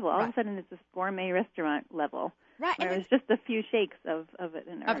whole new level. All of a sudden, it's this gourmet restaurant level. Right. Where it's just a few shakes of it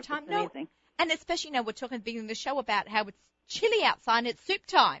in herbs. Time. It's amazing. And especially, we're talking at the beginning of the show about how it's chilly outside and it's soup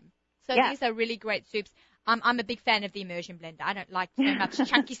time. So these are really great soups. I'm a big fan of the immersion blender. I don't like so much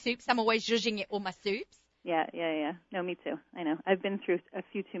chunky soups. I'm always zhuzhing it all my soups. Yeah. No, me too. I know. I've been through a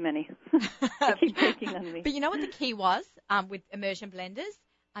few too many. They keep breaking on me. But you know what the key was with immersion blenders?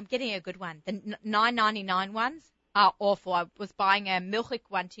 I'm getting a good one. The $9.99 ones are awful. I was buying a Milchik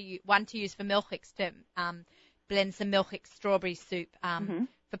one to use for Milchiks to blend some Milchik strawberry soup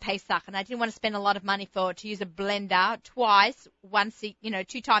for Pesach, and I didn't want to spend a lot of money to use a blender twice,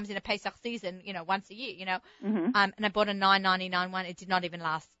 two times in a Pesach season, once a year, and I bought a $9.99 one. It did not even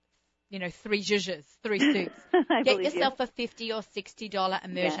last. 3 zhuzhes, 3 soups. Get yourself a $50 or $60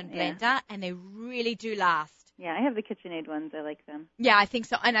 immersion blender, and they really do last. Yeah, I have the KitchenAid ones. I like them. Yeah, I think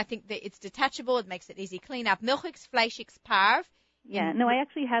so. And I think that it's detachable. It makes it easy clean up. Milchiks, Fleischiks, Parv. Yeah, no, I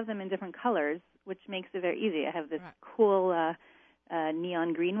actually have them in different colors, which makes it very easy. I have this cool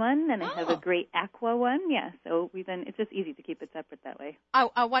neon green one, and I have a great aqua one. Yeah, so it's just easy to keep it separate that way.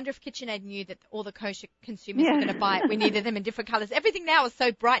 I wonder if KitchenAid knew that all the kosher consumers were going to buy it. We needed them in different colors. Everything now is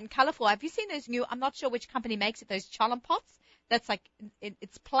so bright and colorful. Have you seen those new, I'm not sure which company makes it, those cholent pots? That's like,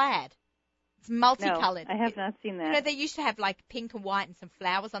 it's plaid. It's multicolored. No, I have not seen that. They used to have like pink and white and some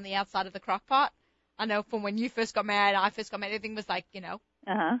flowers on the outside of the crock pot. I know from when you first got married, I first got married, everything was like,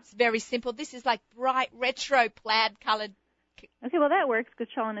 it's very simple. This is like bright, retro, plaid colored. Okay, well, that works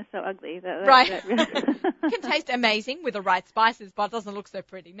because cholent is so ugly. Right. It can taste amazing with the right spices, but it doesn't look so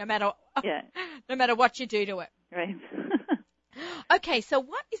pretty, no matter what you do to it. Right. Okay, so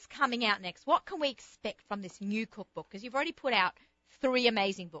what is coming out next? What can we expect from this new cookbook? Because you've already put out 3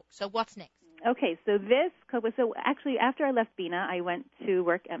 amazing books. So what's next? Okay, so actually after I left Bina, I went to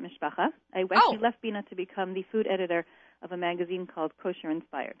work at Mishpacha. I actually left Bina to become the food editor of a magazine called Kosher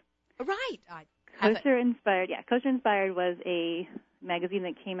Inspired. Right. Kosher Inspired was a magazine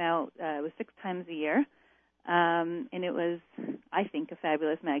that came out, it was 6 times a year, and it was, I think, a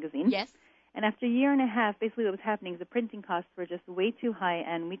fabulous magazine. Yes. And after a year and a half, basically what was happening is the printing costs were just way too high,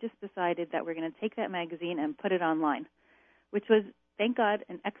 and we just decided that we're going to take that magazine and put it online, which was, thank God,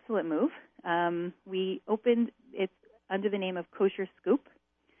 an excellent move. We opened it under the name of Kosher Scoop.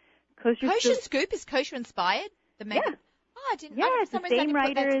 Kosher Scoop is Kosher Inspired? The magazine? Yeah. Oh, I didn't. Yeah, it's the same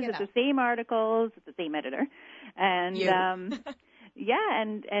writers, it's the same articles, it's the same editor. And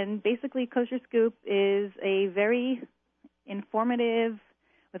and basically Kosher Scoop is a very informative,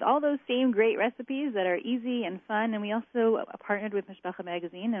 with all those same great recipes that are easy and fun. And we also partnered with Mishpacha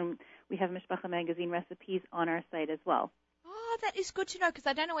Magazine, and we have Mishpacha Magazine recipes on our site as well. Oh, that is good to know, because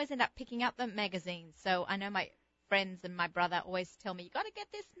I don't always end up picking up the magazines. So I know my friends and my brother always tell me, you got to get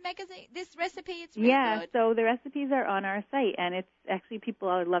this magazine, this recipe, it's really good. So the recipes are on our site, and it's actually, people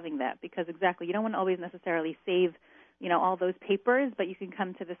are loving that, because exactly, you don't want to always necessarily save, all those papers, but you can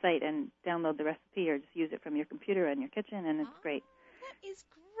come to the site and download the recipe or just use it from your computer in your kitchen, and it's great. That is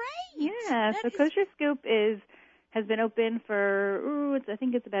great. Yeah, so Kosher Scoop has been open for, I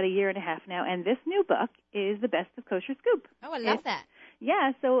think it's about a year and a half now, and this new book is the best of Kosher Scoop. Oh, I love that.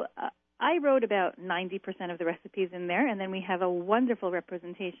 Yeah, so I wrote about 90% of the recipes in there, and then we have a wonderful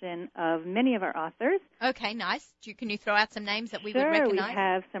representation of many of our authors. Okay, nice. Can you throw out some names that we would recognize? Sure, we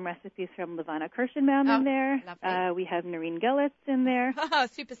have some recipes from Levana Kirschenbaum in there. Lovely. We have Noreen Gillitz in there.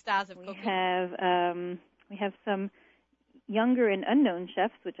 Superstars of cooking. We have some younger and unknown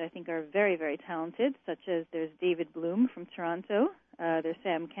chefs, which I think are very, very talented, such as there's David Bloom from Toronto. There's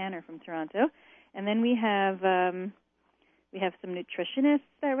Sam Canner from Toronto. And then we have some nutritionists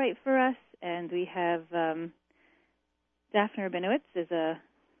that write for us, and we have Daphne Rabinowitz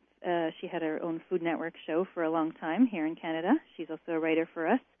she had her own Food Network show for a long time here in Canada. She's also a writer for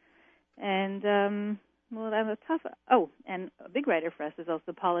us. And, and a big writer for us is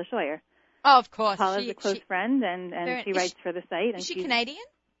also Paula Scheuer. Oh, of course. Paula's a close friend, and she writes for the site. Is she Canadian?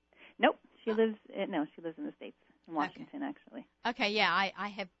 Nope. She lives in the States, in Washington, actually. Okay, yeah.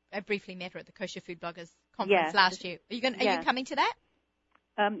 I briefly met her at the Kosher Food Bloggers Conference last year. Are you coming to that?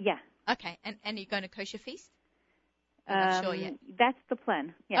 Yeah. Okay, and are you going to Kosher Feast? I'm not sure yet. That's the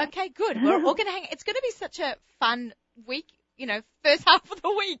plan. Yeah. Okay, good. We're all going to hang. It's going to be such a fun week. First half of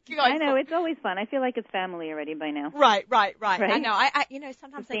the week. I know, it's always fun. I feel like it's family already by now. Right. I know. I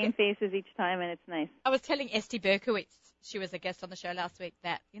sometimes the same faces each time, and it's nice. I was telling Esty Berkowitz, she was a guest on the show last week,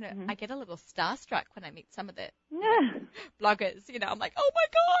 that I get a little starstruck when I meet some of the bloggers. I'm like, oh my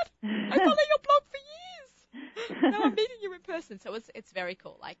God, I follow your blog for years. Now I'm meeting you in person, so it's very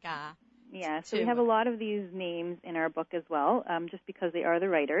cool. So we have a lot of these names in our book as well, just because they are the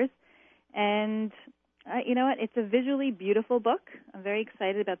writers, and. You know what? It's a visually beautiful book. I'm very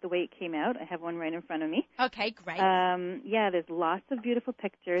excited about the way it came out. I have one right in front of me. Okay, great. There's lots of beautiful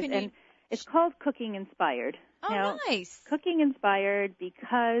pictures, and it's called Cooking Inspired. Oh, now, nice. Cooking Inspired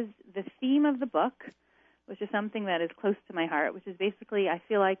because the theme of the book which is something that is close to my heart, which is basically I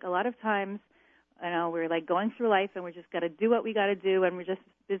feel like a lot of times, we're like going through life and we're just got to do what we got to do, and we're just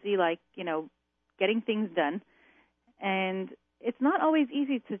busy getting things done. And it's not always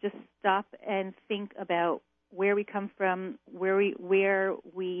easy to just stop and think about where we come from, where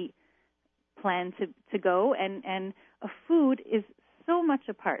we plan to go, and food is so much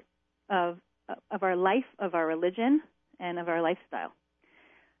a part of our life, of our religion, and of our lifestyle.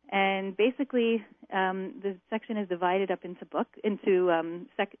 And basically, the section is divided up into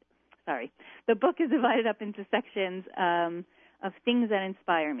the book is divided up into sections of things that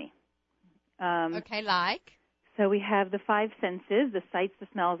inspire me. Okay, like? So we have the five senses, the sights, the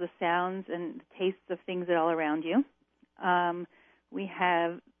smells, the sounds, and the tastes of things that are all around you. We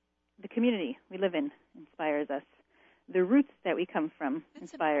have the community we live in inspires us. The roots that we come from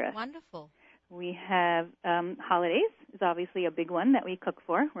inspire us. Wonderful. We have holidays is obviously a big one that we cook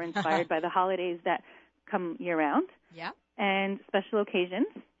for. We're inspired by the holidays that come year-round. Yeah. And special occasions,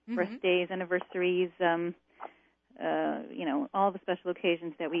 birthdays, anniversaries, all the special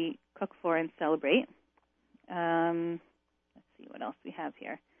occasions that we cook for and celebrate. Let's see what else we have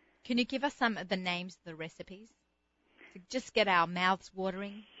here. Can you give us some of the names of the recipes to just get our mouths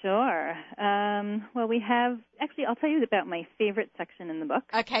watering? Sure. Well, we have, actually, I'll tell you about my favorite section in the book.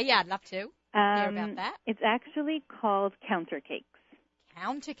 Okay, yeah, I'd love to hear about that. It's actually called counter cakes.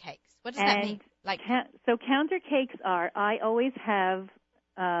 Counter cakes. What does that mean? So counter cakes are, I always have,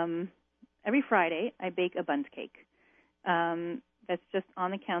 every Friday, I bake a bundt cake. That's just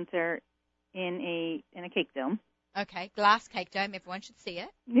on the counter in a cake dome. Okay, glass cake dome. Everyone should see it.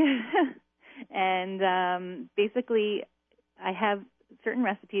 And basically, I have certain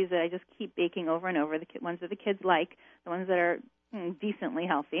recipes that I just keep baking over and over, the ones that the kids like, the ones that are decently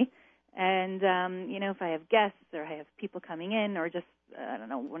healthy. And, if I have guests or I have people coming in or just,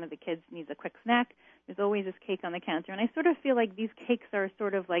 one of the kids needs a quick snack, there's always this cake on the counter. And I sort of feel like these cakes are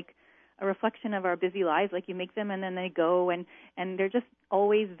sort of like a reflection of our busy lives. Like you make them and then they go, and they're just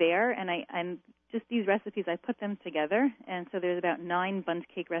always there. And I'm just these recipes, I put them together. And so there's about 9 bundt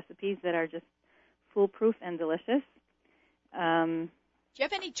cake recipes that are just foolproof and delicious. Do you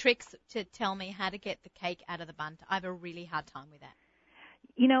have any tricks to tell me how to get the cake out of the bundt? I have a really hard time with that.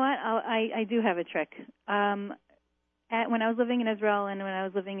 You know what? I do have a trick. When I was living in Israel and when I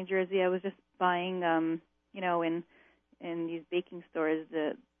was living in Jersey, I was just buying, in these baking stores,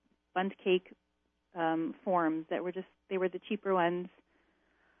 the bundt cake forms that were they were the cheaper ones.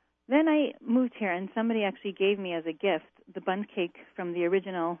 Then I moved here, and somebody actually gave me as a gift the bundt cake from the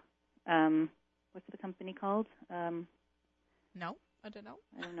original, what's the company called? No, I don't know.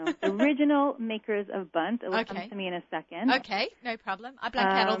 The original makers of bundt. It will come to me in a second. Okay, no problem. I blank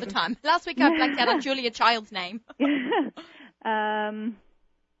out all the time. Last week I blanked out on Julia Child's name.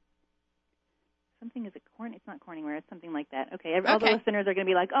 Something, is it corn? It's not Corningware. It's something like that. Okay, all the listeners are going to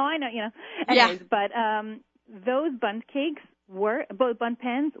be like, oh, I know, Anyways, but those bundt cakes both bundt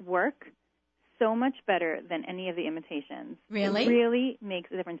pans work so much better than any of the imitations. Really? It really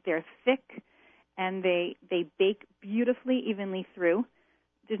makes a difference. They're thick, and they bake beautifully, evenly through.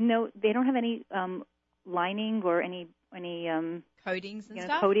 They don't have any lining or any coatings and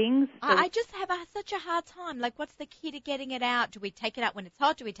stuff. Coatings. So I just have such a hard time. Like, what's the key to getting it out? Do we take it out when it's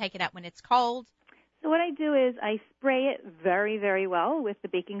hot? Do we take it out when it's cold? So what I do is I spray it very, very well with the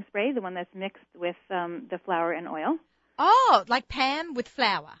baking spray, the one that's mixed with the flour and oil. Oh, like Pam with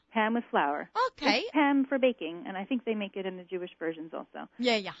flour. Pam with flour. Okay. It's Pam for baking, and I think they make it in the Jewish versions also.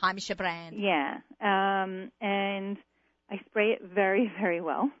 Yeah, Heimische brand. Yeah. And I spray it very, very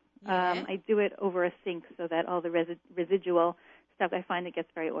well. Yeah. I do it over a sink so that all the residual stuff, I find it gets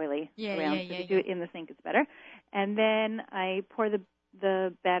very oily around. So if you do it in the sink, it's better. And then I pour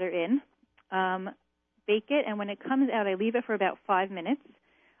the batter in, bake it, and when it comes out, I leave it for about 5 minutes.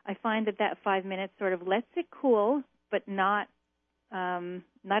 I find that 5 minutes sort of lets it cool, but not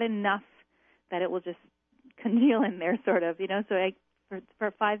enough that it will just congeal in there, sort of, So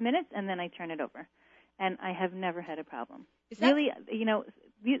for 5 minutes, and then I turn it over. And I have never had a problem. Really,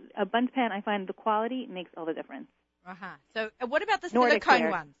 a bundt pan, I find the quality makes all the difference. Uh-huh. So what about the Nordic silicone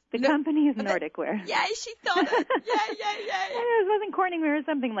Ware. ones? The company is Nordic Ware. Yeah, she thought it. Yeah. It wasn't Corningware or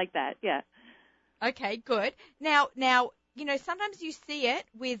something like that, yeah. Okay, good. Now, sometimes you see it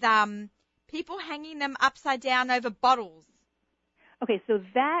with people hanging them upside down over bottles. Okay, so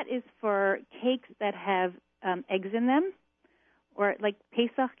that is for cakes that have eggs in them, or like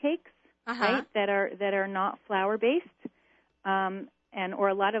Pesach cakes, right? That are not flour based, or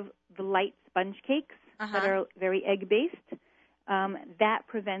a lot of the light sponge cakes that are very egg based. That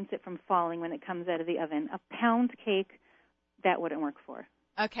prevents it from falling when it comes out of the oven. A pound cake, that wouldn't work for.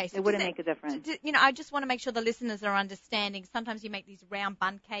 Okay. So it wouldn't make a difference. I just want to make sure the listeners are understanding. Sometimes you make these round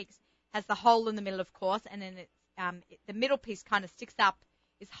bun cakes, has the hole in the middle, of course, and then the middle piece kind of sticks up,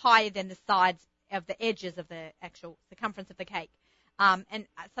 is higher than the sides of the edges of the actual circumference of the cake. And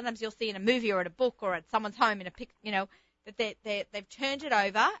sometimes you'll see in a movie or at a book or at someone's home in a pic, that they've turned it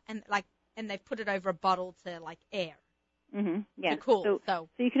over and they've put it over a bottle to air. Mm-hmm. Yeah. To cool. So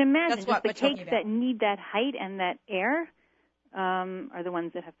you can imagine that's what the we're talking cakes about. that need that height and that air are the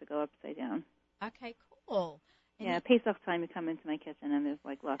ones that have to go upside down. Okay, cool. Yeah, Pesach time, you come into my kitchen and there's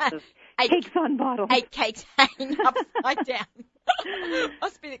lots of cakes on bottles. 8 cakes hanging upside down.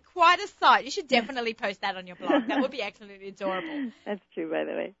 Must be quite a sight. You should definitely post that on your blog. That would be absolutely adorable. That's true, by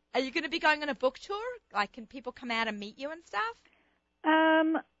the way. Are you going to be going on a book tour? Can people come out and meet you and stuff?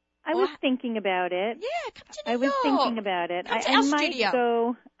 I was thinking about it. Yeah, come to New York. I was thinking about it. Come to our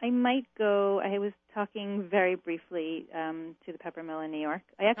studio. I might go. I was talking very briefly to the Pepper Mill in New York.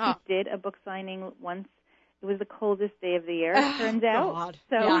 I actually did a book signing once. It was the coldest day of the year, it turns out. God.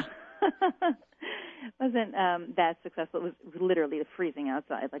 So yeah. It wasn't that successful. It was literally freezing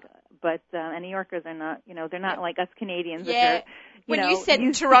outside. And New Yorkers are not, they're not like us Canadians. Yeah. When you said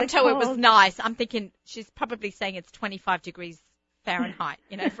in Toronto it was nice, I'm thinking she's probably saying it's 25 degrees Fahrenheit.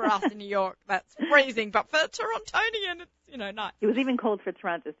 For us in New York, that's freezing. But for a Torontonian, it's, nice. It was even cold for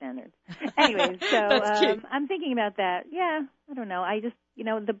Toronto standards. Anyway, so I'm thinking about that. Yeah, I don't know. I just,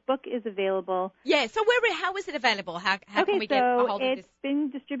 the book is available. Yeah, so how is it available? How can we get a hold of this? It's been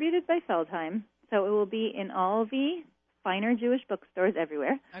distributed by Feldheim, so it will be in all the finer Jewish bookstores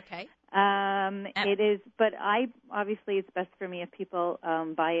everywhere. Okay. It is, but obviously it's best for me if people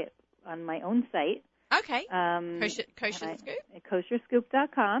buy it on my own site. Okay. Kosher Scoop?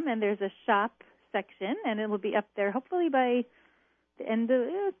 KosherScoop.com, and there's a shop section, and it will be up there hopefully by the end of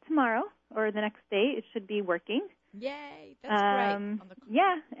tomorrow or the next day. It should be working. Yay, that's great.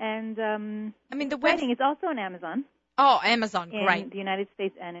 Yeah, and the website is also on Amazon. Oh, Amazon, great. In the United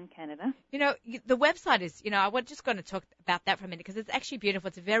States and in Canada. The website is, we're just going to talk about that for a minute because it's actually beautiful.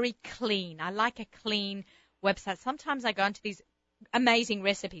 It's very clean. I like a clean website. Sometimes I go into these amazing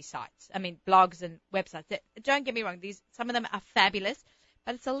recipe sites. Blogs and websites. Don't get me wrong. Some of them are fabulous,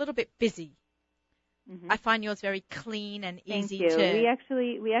 but it's a little bit busy. Mm-hmm. I find yours very clean and easy to. We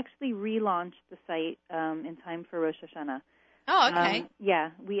actually relaunched the site in time for Rosh Hashanah. Oh, okay.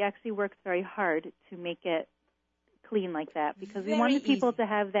 We actually worked very hard to make it clean like that because we wanted easy. people to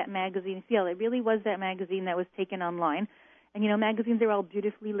have that magazine feel. It really was that magazine that was taken online. And, magazines are all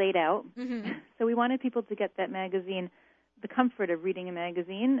beautifully laid out. Mm-hmm. So we wanted people to get that magazine, the comfort of reading a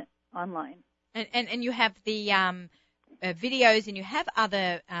magazine online. And you have the videos, and you have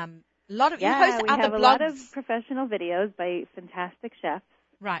other you host we other have blogs. A lot of professional videos by fantastic chefs.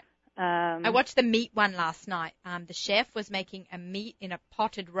 Right. I watched the meat one last night. The chef was making a meat in a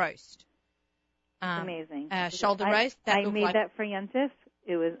potted roast. Amazing. Shoulder roast. I made that for Yontif.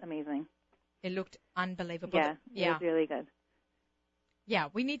 It was amazing. It looked unbelievable. Yeah, it was really good. Yeah,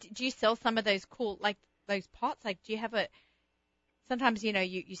 do you sell some of those cool, those pots? Do you have sometimes,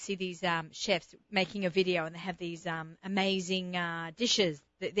 you see these chefs making a video and they have these amazing dishes,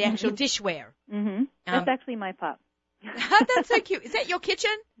 the actual dishware. Mm-hmm. That's actually my pot. That's so cute. Is that your kitchen?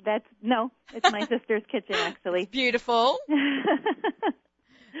 No, it's my sister's kitchen, actually. It's beautiful.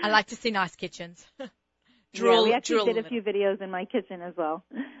 I like to see nice kitchens. We actually did a few videos in my kitchen as well.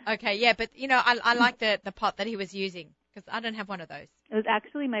 Okay, yeah, but, I like the pot that he was using because I don't have one of those. It was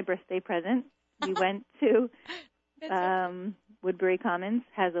actually my birthday present. We went to Woodbury Commons,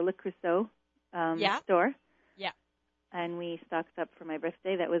 has a Le Creuset store. Yeah. And we stocked up for my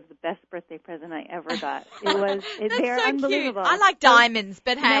birthday. That was the best birthday present I ever got. They're so unbelievable. Cute. I like diamonds,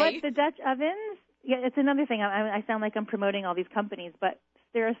 but hey. You know what, the Dutch ovens, it's another thing. I sound like I'm promoting all these companies, but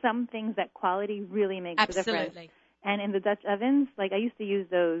there are some things that quality really makes a difference. Absolutely. And in the Dutch ovens, I used to use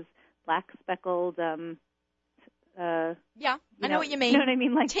those black speckled I know what you mean. You know what I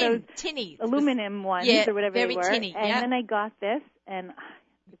mean? Those tinny aluminum ones or whatever very they were. Tinny, and then I got this, and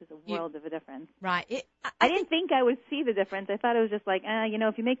it was a world of a difference. Right. I didn't think I would see the difference. I thought it was just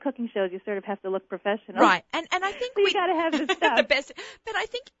if you make cooking shows, you sort of have to look professional. Right. And I think so you got to have the stuff. The best. But I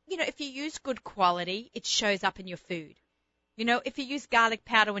think, if you use good quality, it shows up in your food. If you use garlic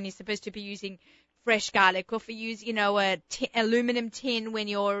powder when you're supposed to be using fresh garlic, or if you use, a aluminum tin when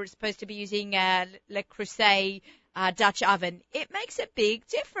you're supposed to be using Le Creuset Dutch oven, it makes a big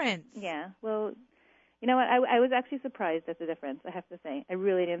difference. Yeah. Well, you know what? I was actually surprised at the difference, I have to say. I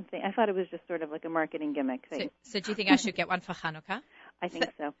really didn't think. I thought it was just sort of like a marketing gimmick thing. So do you think I should get one for Hanukkah? I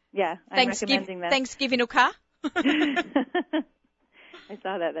think so. Yeah. I'm recommending that. Thanksgiving Hanukkah. I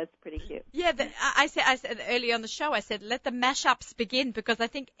saw that. That's pretty cute. Yeah, I said earlier on the show, I said, let the mashups begin, because I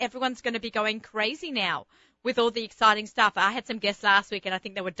think everyone's going to be going crazy now with all the exciting stuff. I had some guests last week, and I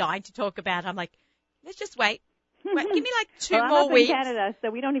think they were dying to talk about it. I'm like, let's just wait. Give me like 2 well, more I'm up weeks. in Canada, so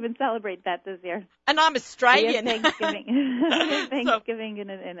we don't even celebrate that this year. And I'm Australian. We have Thanksgiving.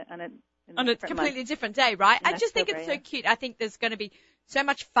 Thanksgiving on a completely different day, right? I just think it's so cute. I think there's going to be so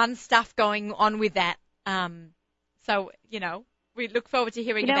much fun stuff going on with that. So, we look forward to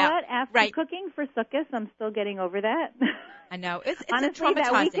hearing about. You know what? After cooking for Sukkot, I'm still getting over that. I know. It's honestly, traumatizing.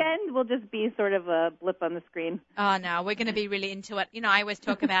 That weekend will just be sort of a blip on the screen. Oh, no. We're going to be really into it. I always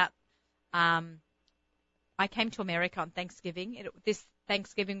talk about I came to America on Thanksgiving. This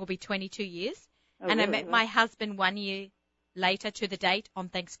Thanksgiving will be 22 years. I met my husband 1 year later to the date on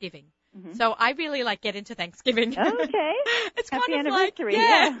Thanksgiving. Mm-hmm. So I really get into Thanksgiving. Okay. It's Happy kind of anniversary.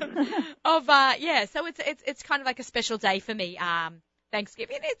 So it's kind of like a special day for me.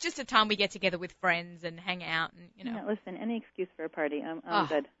 Thanksgiving. It's just a time we get together with friends and hang out and Yeah, listen, any excuse for a party. I'm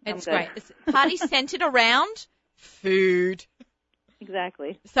good. It's great. It's a party centered around food.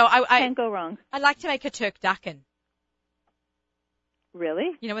 Exactly. So I can't go wrong. I like to make a turkducken.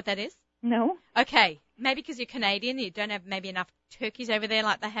 Really? You know what that is? No. Okay. Maybe because you're Canadian, you don't have maybe enough turkeys over there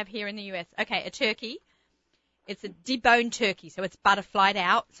like they have here in the US. Okay, a turkey. It's a deboned turkey, so it's butterflied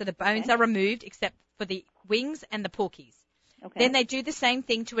out, so the bones are removed except for the wings and the porkies. Okay. Then they do the same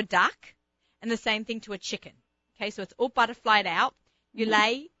thing to a duck and the same thing to a chicken. Okay, so it's all butterflied out. You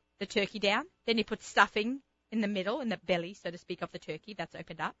lay the turkey down, then you put stuffing in the middle, in the belly, so to speak, of the turkey that's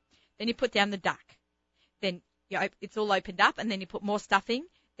opened up. Then you put down the duck. Then it's all opened up, and then you put more stuffing.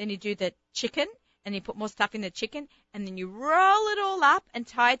 Then you do the chicken, and you put more stuff in the chicken, and then you roll it all up and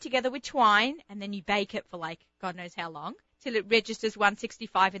tie it together with twine, and then you bake it for God knows how long, till it registers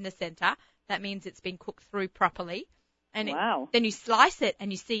 165 in the center. That means it's been cooked through properly. And then you slice it,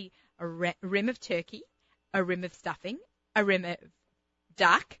 and you see a rim of turkey, a rim of stuffing, a rim of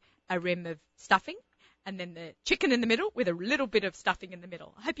duck, a rim of stuffing, and then the chicken in the middle with a little bit of stuffing in the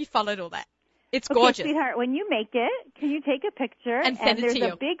middle. I hope you followed all that. It's gorgeous. Sweetheart, when you make it, can you take a picture and send it to you?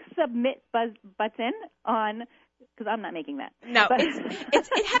 There's a big submit button on, because I'm not making that. No,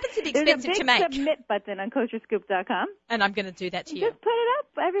 it happens to be expensive to make. There's a big submit button on kosherscoop.com. And I'm going to do that to you. Just put it up.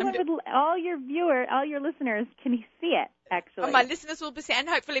 Everyone, all your listeners can see it, actually. Oh, my listeners will be seeing, and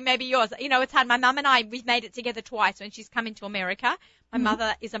hopefully maybe yours. It's hard. My mum and I, we've made it together twice when she's come into America. My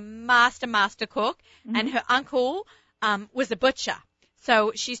mother is a master cook, and her uncle was a butcher.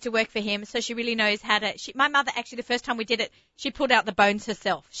 So she used to work for him, so she really knows how to. My mother, actually, the first time we did it, she pulled out the bones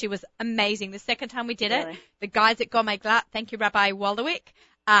herself. She was amazing. The second time we did it, the guys at Gourmet Glatt, thank you, Rabbi Wolowick,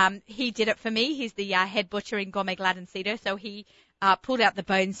 he did it for me. He's the head butcher in Gourmet Glatt and Cedar, so he pulled out the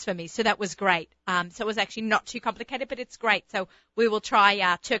bones for me. So that was great. So it was actually not too complicated, but it's great. So we will try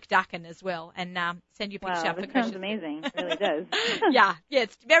turkducken as well and send you a picture. Wow, that sounds amazing. It really does. Yeah,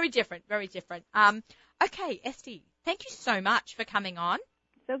 it's very different, very different. Okay, Esty, thank you so much for coming on.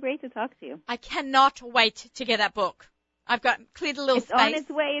 So great to talk to you. I cannot wait to get that book. I've cleared a little space. It's on its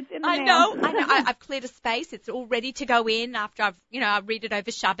way. It's in the mail. I know. I've cleared a space. It's all ready to go in after I read it over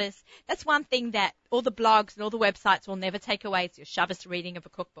Shabbos. That's one thing that all the blogs and all the websites will never take away. It's your Shabbos reading of a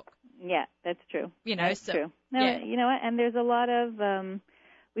cookbook. Yeah, that's true. That's true. No, yeah. You know what? And there's a lot of,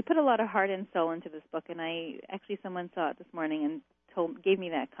 we put a lot of heart and soul into this book. And someone saw it this morning and gave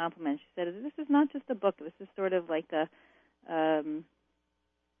me that compliment. She said, "This is not just a book. This is sort of like a, I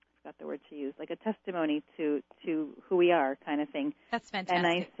forgot the word she used, like a testimony to who we are, kind of thing." That's fantastic. And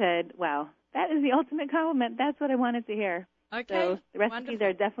I said, "Wow, that is the ultimate compliment. That's what I wanted to hear." Okay. So the recipes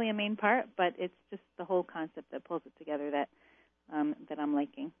are definitely a main part, but it's just the whole concept that pulls it together that I'm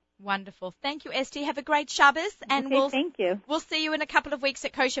liking. Wonderful. Thank you, Esty. Have a great Shabbos, and thank you. We'll see you in a couple of weeks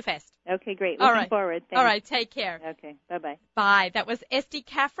at Kosher Fest. Okay, great. Looking forward. Thanks. All right, take care. Okay, bye-bye. Bye. That was Esty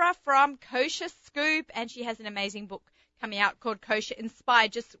Kafra from Kosher Scoop, and she has an amazing book coming out called Kosher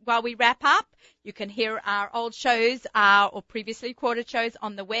Inspired. Just while we wrap up, you can hear our old shows or previously recorded shows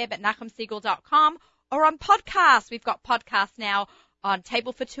on the web at nachumsegal.com or on podcasts. We've got podcasts now on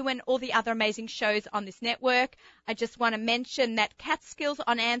Table for Two and all the other amazing shows on this network. I just want to mention that Catskills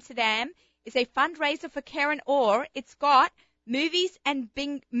on Amsterdam is a fundraiser for Karen Orr. It's got movie and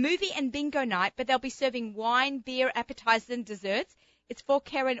bingo night, but they'll be serving wine, beer, appetizers, and desserts. It's for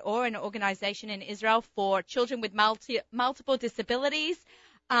Karen Orr, an organization in Israel for children with multiple disabilities.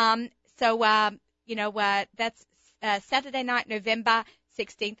 That's Saturday night, November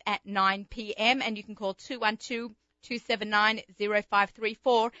 16th at 9 p.m. And you can call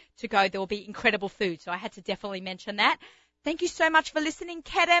 212-279-0534 to go. There will be incredible food. So I had to definitely mention that. Thank you so much for listening.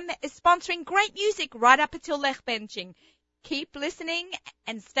 Kedem is sponsoring great music right up until Lech Benching. Keep listening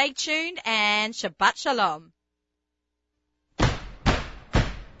and stay tuned, and Shabbat Shalom.